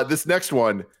 This next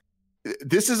one,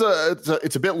 this is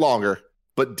it's a bit longer,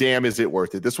 but damn, is it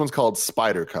worth it. This one's called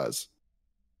Spider Cuz.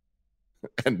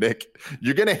 And Nick,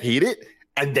 you're going to hate it,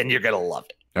 and then you're going to love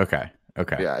it. Okay.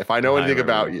 Yeah, if I know anything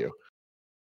about you.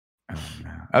 Oh,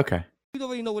 no. Okay. You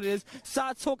already know what it is.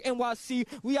 Side Talk NYC.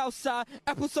 We outside.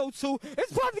 Episode 2.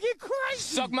 It's about to get crazy.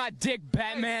 Suck my dick,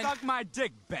 Batman. Suck my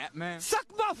dick, Batman. Suck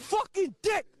my fucking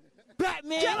dick,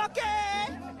 Batman. Get okay.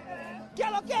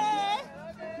 Get okay.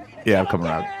 Yeah, I'm coming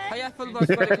around. How y'all feel about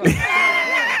Spider Cuz?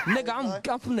 Nigga,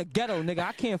 I'm from the ghetto, nigga.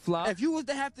 I can't fly. If you was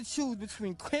to have to choose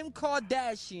between Kim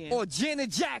Kardashian or Janet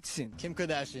Jackson. Kim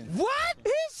Kardashian. What?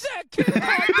 He said Kim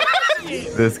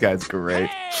Kardashian. This guy's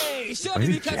great. Hey, He's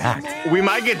jacked. We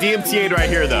might get DMCA'd right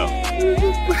here, though.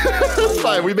 It's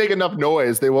fine. We make enough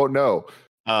noise. They won't know.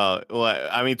 Oh, well,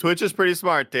 I mean, Twitch is pretty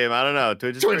smart, Tim. I don't know.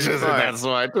 Twitch isn't that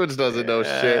smart. Twitch doesn't know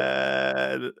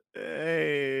shit.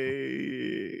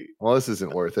 Hey. Well, this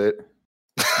isn't worth it.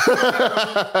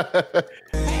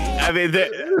 I mean,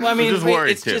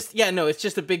 it's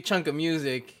just a big chunk of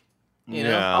music. You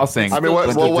know, I'll sing. I mean,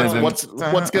 what's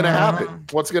gonna happen?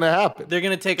 What's gonna happen? They're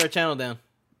gonna take our channel down.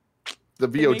 The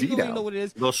VOD down.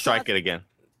 They'll strike it again.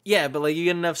 Yeah, but like you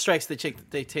get enough strikes, they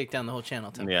take down the whole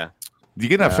channel. Yeah. You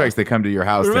get enough strikes, they come to your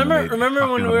house. Remember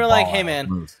when we were like, "Hey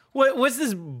man, what's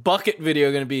this bucket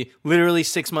video going to be?" Literally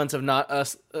 6 months of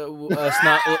us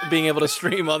not being able to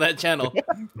stream on that channel.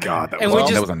 God, that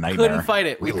was a nightmare. Couldn't fight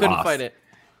it. We couldn't fight it.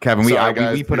 Kevin, we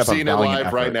put up a seeing it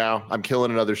live right now. I'm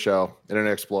killing another show,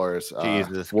 Internet Explorers.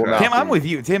 Jesus, Tim, I'm with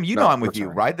you. Tim, you know I'm with you.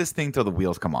 Ride this thing till the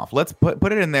wheels come off. Let's put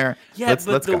it in there. Yeah,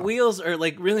 but the wheels are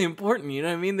like really important. You know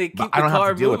what I mean? They keep the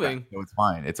car moving. So it's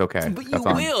fine. It's okay. But you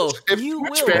will. You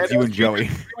will. That's you and Joey.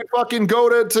 You would fucking go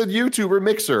to YouTube or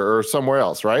Mixer or somewhere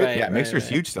else, right? Yeah, Mixer's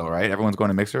huge still, right? Everyone's going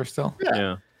to Mixer still.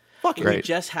 Yeah. Fucking you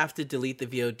just have to delete the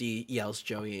VOD, yells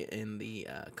Joey in the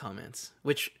comments.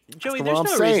 Which Joey, there's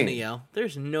no reason to yell.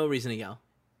 There's no reason to yell.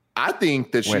 I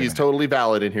think that she's totally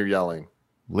valid in here yelling.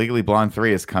 Legally Blonde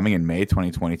 3 is coming in May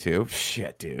 2022.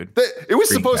 Shit, dude. It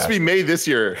was supposed to be May this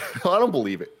year. I don't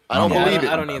believe it. I don't believe it.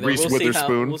 I don't either. Reese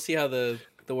Witherspoon. We'll see how the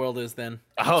world is then.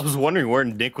 I was wondering where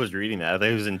Nick was reading that. I thought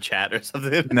he was in chat or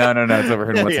something. No. It's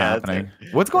over here. What's happening?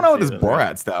 What's going on with this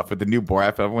Borat stuff? With the new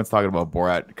Borat? Everyone's talking about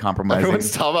Borat compromising. Everyone's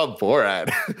talking about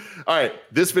Borat. All right.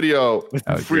 This video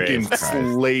freaking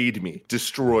slayed me.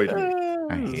 Destroyed me.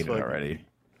 I hate it already.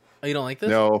 Oh, you don't like this?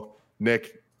 No,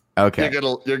 Nick. Okay.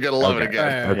 You're gonna love it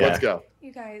again. Right. Let's go.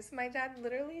 You guys, my dad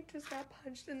literally just got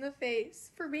punched in the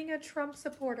face for being a Trump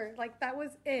supporter. Like, that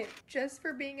was it. Just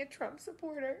for being a Trump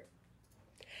supporter.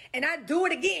 And I do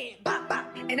it again.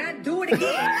 And I do it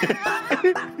again.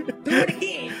 Do it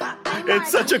again.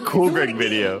 It's such a cool Greg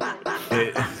video.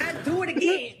 I do it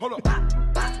again. Hold on.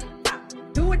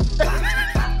 Do it.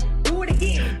 Do it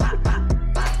again.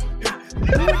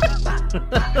 Do it.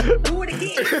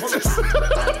 Do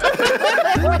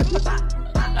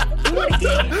it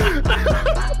again.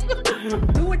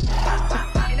 Do it.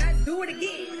 And I do it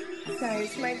again.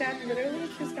 Guys, my dad literally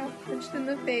just got punched in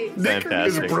the face. Nick is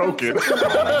Fantastic. broken.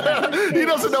 He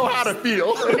doesn't know how to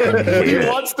feel. He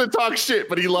wants to talk shit,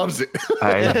 but he loves it.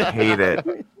 I hate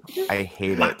it. I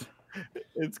hate it.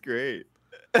 It's great.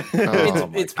 It's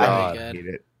God, pretty I good. hate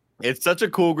it. It's such a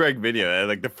Cool Greg video. And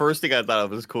like the first thing I thought of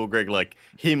was Cool Greg, like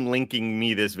him linking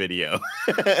me this video.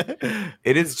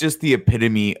 It is just the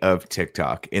epitome of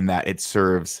TikTok in that it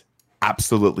serves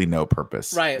absolutely no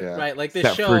purpose. Right, Yeah. right. Like this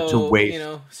Except for to show, waste you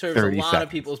know, serves a 30 lot of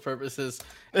seconds. people's purposes,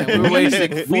 and we're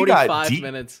wasting We got 45 deep.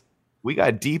 minutes. We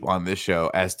got deep on this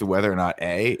show as to whether or not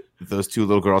A, those two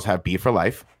little girls have beef for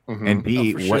life, Mhm. and B,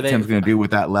 Oh, for sure what they Tim's have. going to do with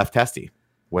that left testy.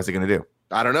 What's it going to do?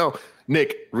 I don't know.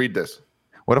 Nick, read this.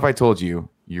 What if I told you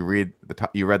you read the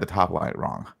top line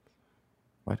wrong?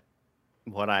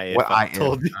 What I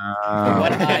told you.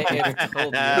 What I have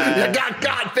told you. You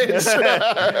got this.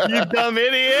 You dumb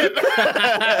idiot.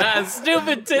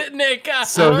 Stupid Nick.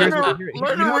 So here's Learn what, to you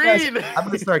know what, guys? read. I'm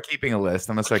gonna start keeping a list.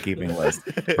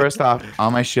 First off,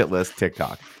 on my shit list,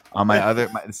 TikTok. On my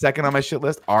second on my shit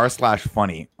list,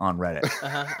 r/funny on Reddit,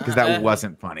 because that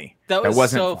wasn't funny. That was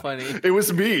wasn't so funny. funny. It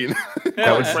was mean.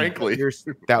 That was frankly.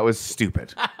 That was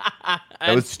stupid.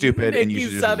 That was stupid, and you Nick,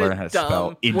 should just sounded learn how to spell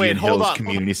dumb. Indian Wait, hold Hills on.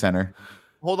 Community Center,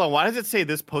 Hold on. Why does it say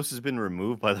this post has been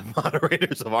removed by the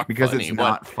moderators of our because funny? it's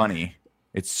not funny.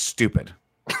 It's stupid.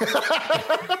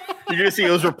 You're gonna see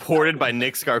it was reported by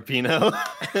Nick Scarpino.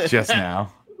 Just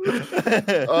now,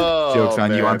 Oh, jokes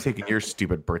on you. man. I'm taking your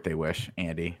stupid birthday wish,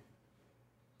 Andy.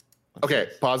 Okay,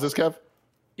 pause this, Kev.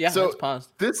 Yeah, So- it's paused.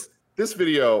 This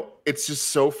video, it's just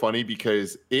so funny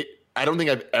because I don't think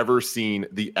I've ever seen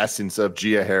the essence of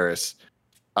Gia Harris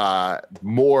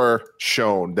more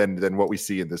shown than what we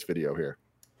see in this video here.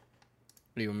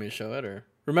 Do you want me to show it or?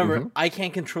 Remember, Mm-hmm. I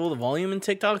can't control the volume in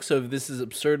TikTok, so if this is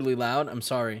absurdly loud, I'm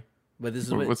sorry, but this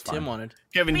is what What's Tim fine? wanted.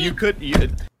 Kevin, you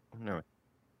no,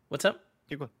 What's up?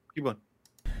 keep going.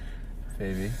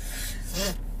 Baby.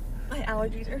 My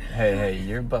allergies are. Hey,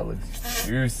 your butt looks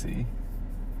juicy.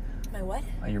 My what?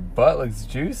 Your butt looks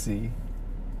juicy.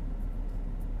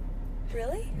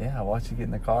 Really? Yeah, I watched you get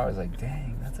in the car. I was like,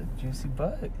 dang, that's a juicy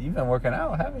butt. You've been working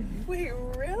out, haven't you? Wait,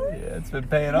 really? Yeah, it's been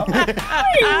paying off. Wait,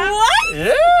 what?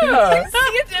 Yeah.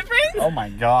 See a difference? Oh my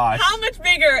gosh. How much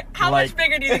bigger? How much Like-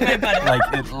 bigger do you think my butt is?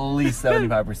 Like at least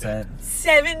 75%.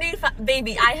 75.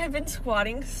 Baby, I have been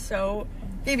squatting so.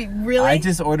 Baby, really? I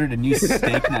just ordered a new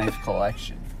steak knife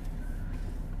collection.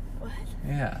 What?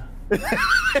 Yeah.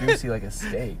 Juicy like a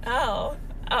steak. Oh.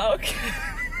 Oh, okay.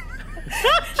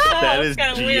 That Oh, is it's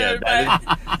kinda Gia. weird, That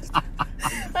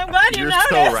but I'm glad you You're noticed.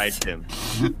 so right, Tim.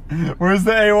 Where's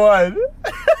the A1?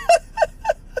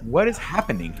 What is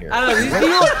happening here? I don't know. These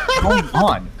people, What's going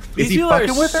on? Is these he people are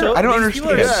fucking with her? so. I don't these people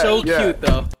are understand. so Yeah. cute,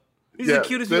 though. These are Yeah, the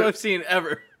cutest they're- people I've seen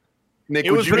ever. Nick,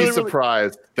 It would was you really, be really-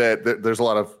 surprised that there's a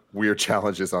lot of weird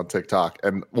challenges on TikTok,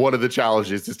 and one of the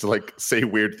challenges is to like say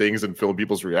weird things and film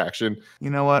people's reaction? You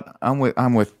know what? I'm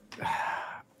with.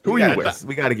 Who are you with?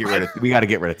 We got to get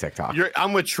rid of TikTok.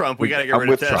 I'm with Trump. We gotta get I'm rid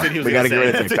of with that. Trump. That's what he was We gonna gotta get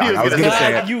rid of say. That's what he TikTok. I was gonna gonna say.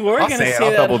 say God, it. you were I'll gonna say it. say I'll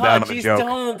that. double down Oh, on the jeez, joke.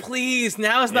 don't please.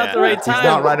 Now is not Yeah. the right He's time.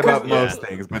 not right about Yeah. most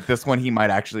things, but this one he might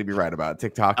actually be right about.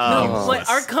 TikTok. Oh. useless. Like,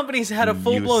 our company's had a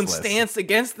full blown Useless. stance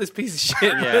against this piece of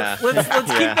shit. Yeah. Let's Yeah. keep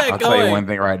that I'll going. tell you one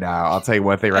thing right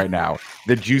now.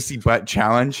 The juicy butt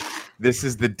challenge. This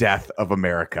is the death of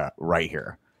America right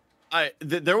here.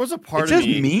 There was a part It's of just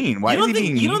me. mean. Why You is don't he think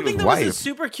being you mean don't to think his that was a wife?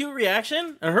 super cute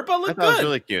reaction? And her butt I looked thought it was good.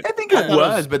 really cute. I think it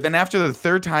was, but then after the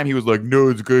third time, he was like, "No,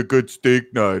 it's good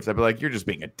steak knives." I'd be like, "You're just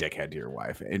being a dickhead to your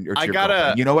wife." And or to I your gotta-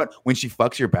 girlfriend. You know what? When she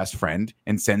fucks your best friend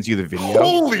and sends you the video,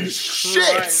 Holy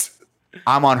shit!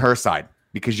 I'm on her side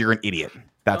because you're an idiot.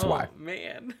 That's Oh, why.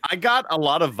 man. I got a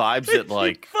lot of vibes that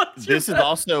like Fuck this your is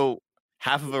also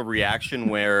half of a reaction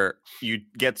where you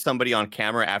get somebody on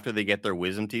camera after they get their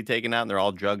wisdom teeth taken out and they're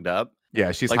all drugged up.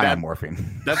 Yeah, she's Like high that- on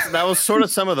morphine. That was sort of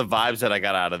some of the vibes that I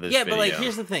got out of this. Yeah, but like, video.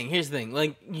 here's the thing.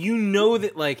 Like, you know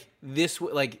that like this,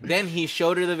 like then he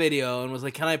showed her the video and was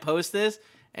like, "Can I post this?"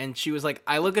 And she was like,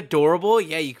 "I look adorable.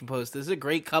 Yeah, you can post. This is a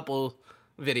great couple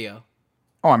video."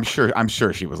 Oh, I'm sure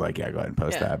she was like, "Yeah, go ahead and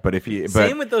post Yeah. that." But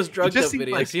Same with those drugged up just seems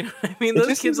videos. like- You know what I mean? It Those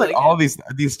just kids seems like it. all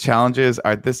these challenges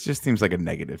are. This just seems like a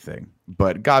negative thing.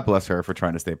 But God bless her for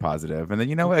trying to stay positive. And then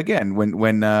again, when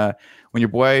your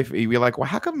boy, you're like, well,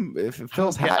 how come if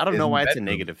Phil's hat? I don't is know in why the it's a bedroom?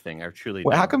 negative thing. I truly.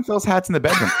 Well, how don't. come Phil's hat's in the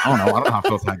bedroom? I don't know. I don't know how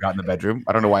Phil's hat got in the bedroom.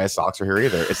 I don't know why his socks are here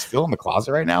either. Is Phil in the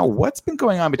closet right now? What's been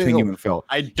going on between you and Phil?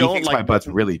 I He don't thinks like my butt's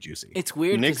really juicy. It's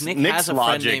weird because Nick's Nick has a friend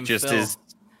logic named just Phil. is.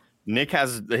 Nick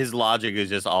has his logic is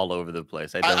just all over the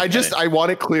place. I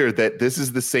want it clear that this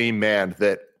is the same man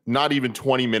that not even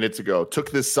 20 minutes ago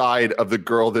took the side of the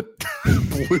girl that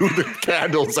blew the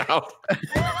candles out.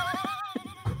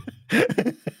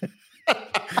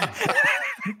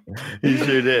 He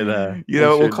sure did.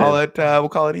 We'll call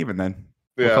it even then.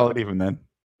 We'll call it even then.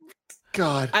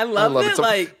 God, I love it.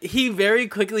 Like he very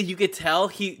quickly, you could tell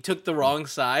he took the wrong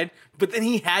side, but then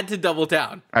he had to double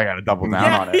down. I got to double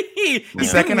down on it. The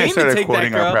second I started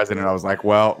quoting our president, I was like,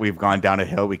 "Well, we've gone down a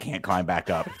hill. We can't climb back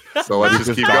up. So let's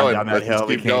just keep going down that hill.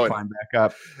 We can't climb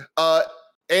back up."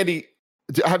 Andy,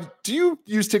 do you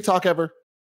use TikTok ever?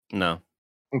 No.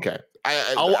 Okay.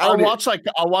 I'll watch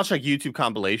YouTube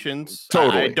compilations.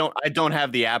 Totally. I don't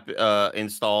have the app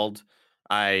installed.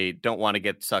 I don't want to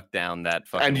get sucked down that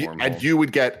fucking wormhole. And you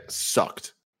would get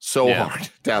sucked so hard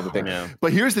down the thing. Yeah.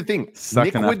 But here's the thing.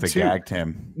 Sucked enough to gag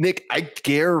him. Nick, I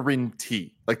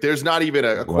guarantee, like there's not even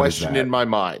a question in my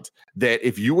mind that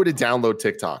if you were to download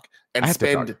TikTok and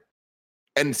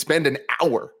spend an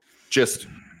hour just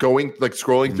going like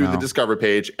scrolling through the Discover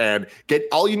page and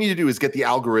all you need to do is get the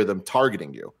algorithm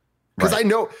targeting you. Because I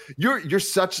know you're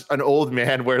such an old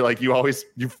man where like you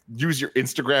use your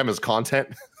Instagram as content.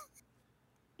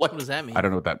 What does that mean? I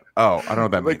don't know what that. I don't know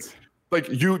what that means. Like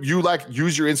you like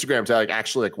use your Instagram to like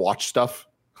actually like watch stuff.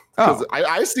 Because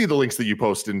I see the links that you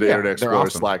post in the Internet Explorer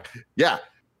awesome. Slack. Yeah,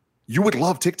 you would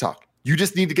love TikTok. You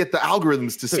just need to get the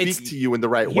algorithms to speak to you in the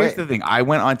right way. Here's the thing. I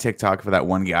went on TikTok for that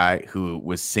one guy who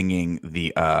was singing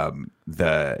the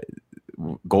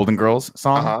Golden Girls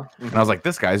song, and I was like,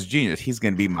 "This guy's genius. He's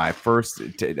going to be my first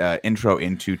intro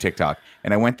into TikTok."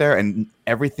 And I went there, and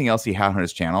everything else he had on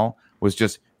his channel was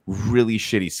just really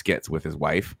shitty skits with his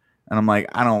wife, and I'm like,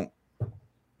 I'm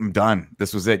done.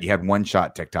 This was it. You had one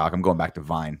shot TikTok. I'm going back to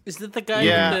Vine. Is that the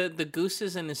guy with the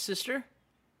gooses and his sister?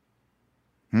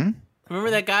 Remember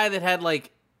that guy that had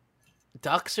like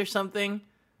ducks or something,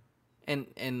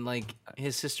 and like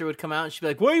his sister would come out and she'd be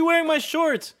like, "Why are you wearing my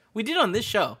shorts?" We did on this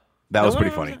show. That was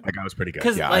pretty funny. That guy was pretty good.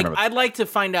 Because I'd like to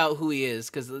find out who he is,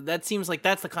 because that seems like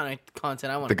that's the kind of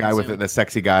content I want. The guy with the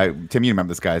sexy guy, Tim. You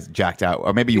remember this guy's jacked out,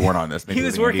 or maybe you weren't on this. Maybe he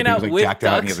was working out with jacked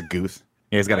ducks. out, and he has a goose.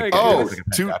 Yeah, he's got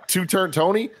a two-turn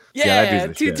Tony. Yeah,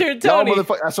 two-turn Tony.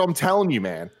 That's what I'm telling you,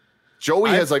 man.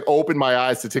 Joey has like opened my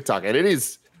eyes to TikTok, and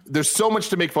there's so much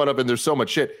to make fun of, and there's so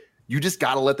much shit. You just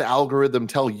got to let the algorithm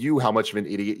tell you how much of an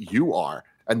idiot you are.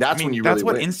 And that's when you that's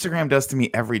really what Instagram does to me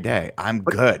every day. I'm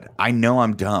good. I know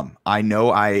I'm dumb. I know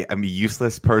I am a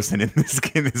useless person in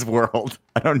this world.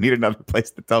 I don't need another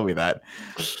place to tell me that.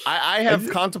 I have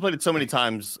contemplated so many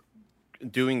times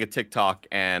doing a TikTok,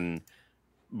 and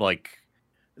like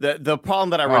the problem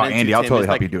that I run into. Andy, I'll totally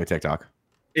help like, you do a TikTok.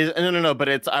 No,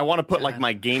 but I want to put like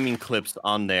my gaming clips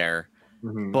on there,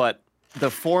 but the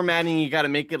formatting, you got to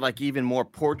make it like even more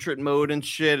portrait mode and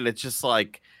shit. It's just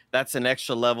like that's an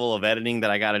extra level of editing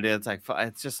that I got to do. It's like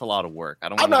it's just a lot of work.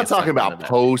 I'm not talking about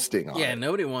posting. Yeah,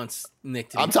 nobody wants Nick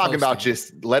to. I'm talking about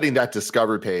just letting that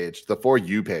Discover page, the For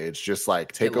You page, just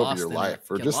like take over your life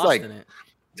for just like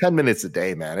 10 minutes a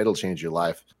day, man. It'll change your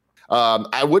life.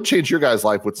 I would change your guys'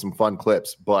 life with some fun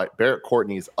clips, but Barrett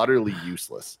Courtney is utterly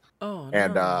useless. Oh,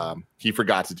 no. And he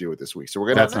forgot to do it this week, so we're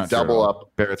gonna have to double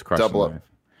up. Barrett's crushing double up. life.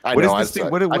 I know. I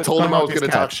told him I was going to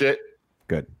talk shit.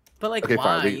 Good. But like, okay,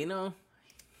 why? fine. You know.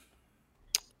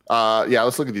 Yeah,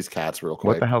 let's look at these cats real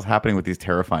quick. What the hell's happening with these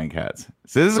terrifying cats?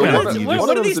 So this is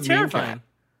what are these terrifying?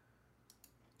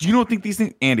 Do you don't think these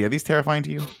things, Andy, are these terrifying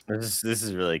to you? This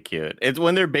is really cute. It's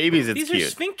when they're babies. It's these cute. These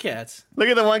are Sphinx cats. Look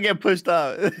at the one get pushed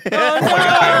up. Oh,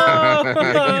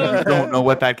 no! You don't know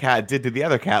what that cat did to the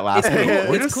other cat last week.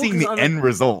 We're just seeing the end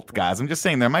result, guys. I'm just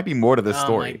saying there might be more to this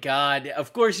story. Oh my god!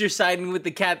 Of course you're siding with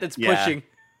the cat that's pushing.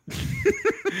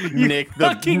 Nick is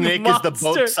the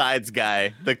both sides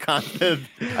guy.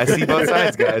 I see both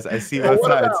sides, guys. I see both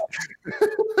sides.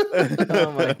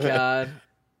 Oh my god!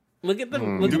 Look at the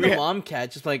mom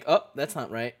cat, just like, oh, that's not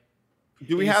right.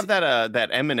 Do we have that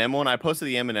M&M one? I posted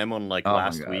the M&M one like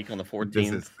last week on the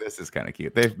 14th. This is kind of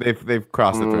cute. They've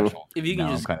crossed the threshold. If you can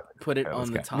just put it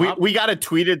on the top. We got it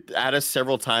tweeted at us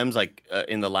several times, like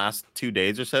in the last 2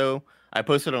 days or so. I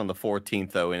posted it on the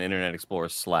 14th though in Internet Explorer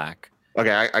Slack.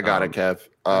 Okay, I got it, Kev.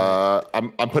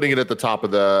 I'm putting it at the top of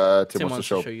the Tim wants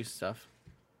to show you stuff.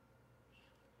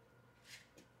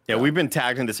 Yeah, we've been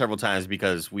tagged into several times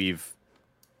because we've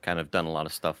kind of done a lot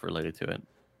of stuff related to it.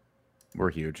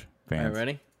 We're huge fans. All right,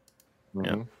 ready?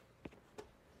 Mm-hmm.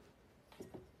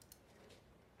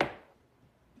 Yeah.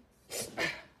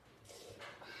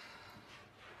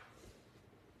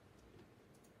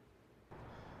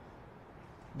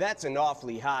 That's an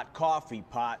awfully hot coffee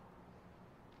pot.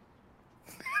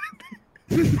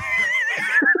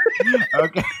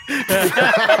 Okay.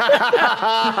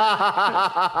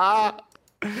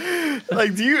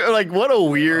 Like, do you like what a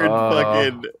weird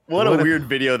fucking what a what a- weird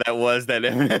video that was that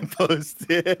Eminem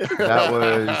posted.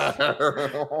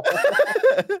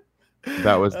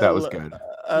 That was good.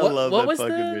 I love what that was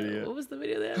fucking the video. what was the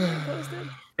video that Eminem posted?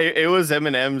 It was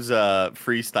Eminem's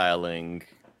freestyling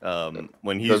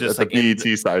when he's just the like in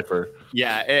BET cipher.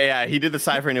 yeah, he did the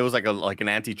cipher and it was like an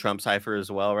anti-Trump cipher as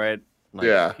well, right? Like,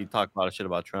 Yeah. he talked a lot of shit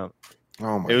about Trump.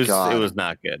 Oh my It god, was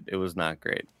not good. It was not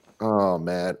great. Oh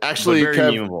man, But actually, very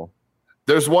Kev, memeable.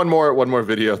 there's one more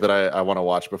video that I want to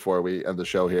watch before we end the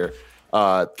show here.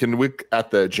 Can we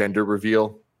at the gender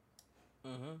reveal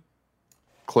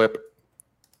clip?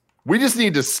 We just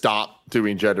need to stop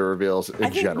doing gender reveals in I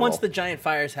think general. once the giant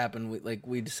fires happened,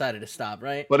 we decided to stop,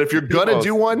 right? But if you're gonna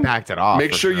do one, backed it off.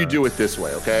 make for sure you do it this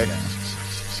way, okay?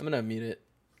 I'm gonna mute it.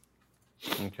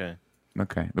 Okay.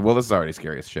 Okay. Well, this is already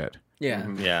scary as shit. Yeah.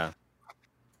 Yeah.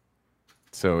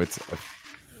 So it's a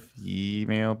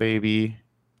female baby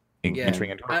Yeah. entering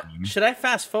into a ring. Should I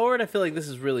fast forward? I feel like this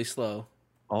is really slow.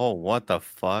 Oh, what the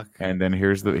fuck? And then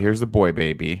here's the boy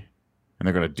baby, and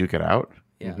they're gonna duke it out.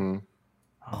 Yeah. Mm-hmm.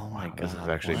 Oh my god. This is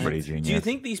actually what? pretty genius. Do you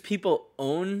think these people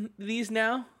own these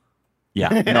now? Yeah.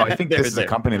 No, I think They're this is a there.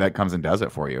 company that comes and does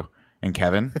it for you. And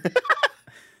Kevin,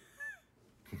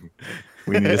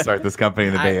 we need to start this company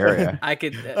in the Bay Area. I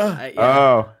could.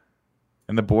 Oh,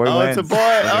 and the boy Oh, wins. it's a boy.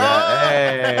 Look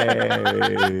at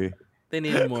that. Hey. They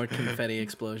need more confetti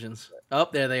explosions. Oh,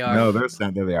 there they are. No, there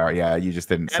they are. Yeah, you just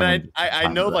didn't. And I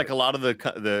know like a lot of the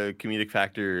comedic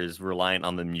factor is reliant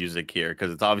on the music here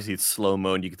because it's slow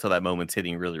mo and you can tell that moment's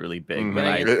hitting really, really big. But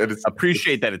I It's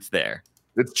appreciate that it's there.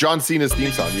 It's John Cena's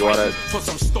theme song. You want to?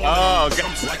 Oh,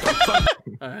 God.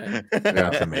 All right.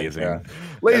 That's amazing. Yeah.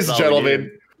 Ladies and That's all we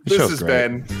gentlemen, The this show's has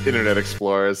great. been Internet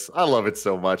Explorers. I love it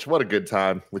so much. What a good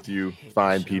time with you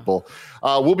fine people.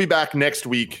 We'll be back next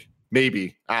week,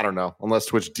 maybe. I don't know, unless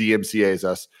Twitch DMCA's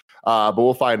us. But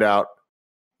we'll find out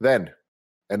then.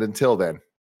 And until then,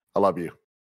 I love you.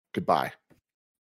 Goodbye.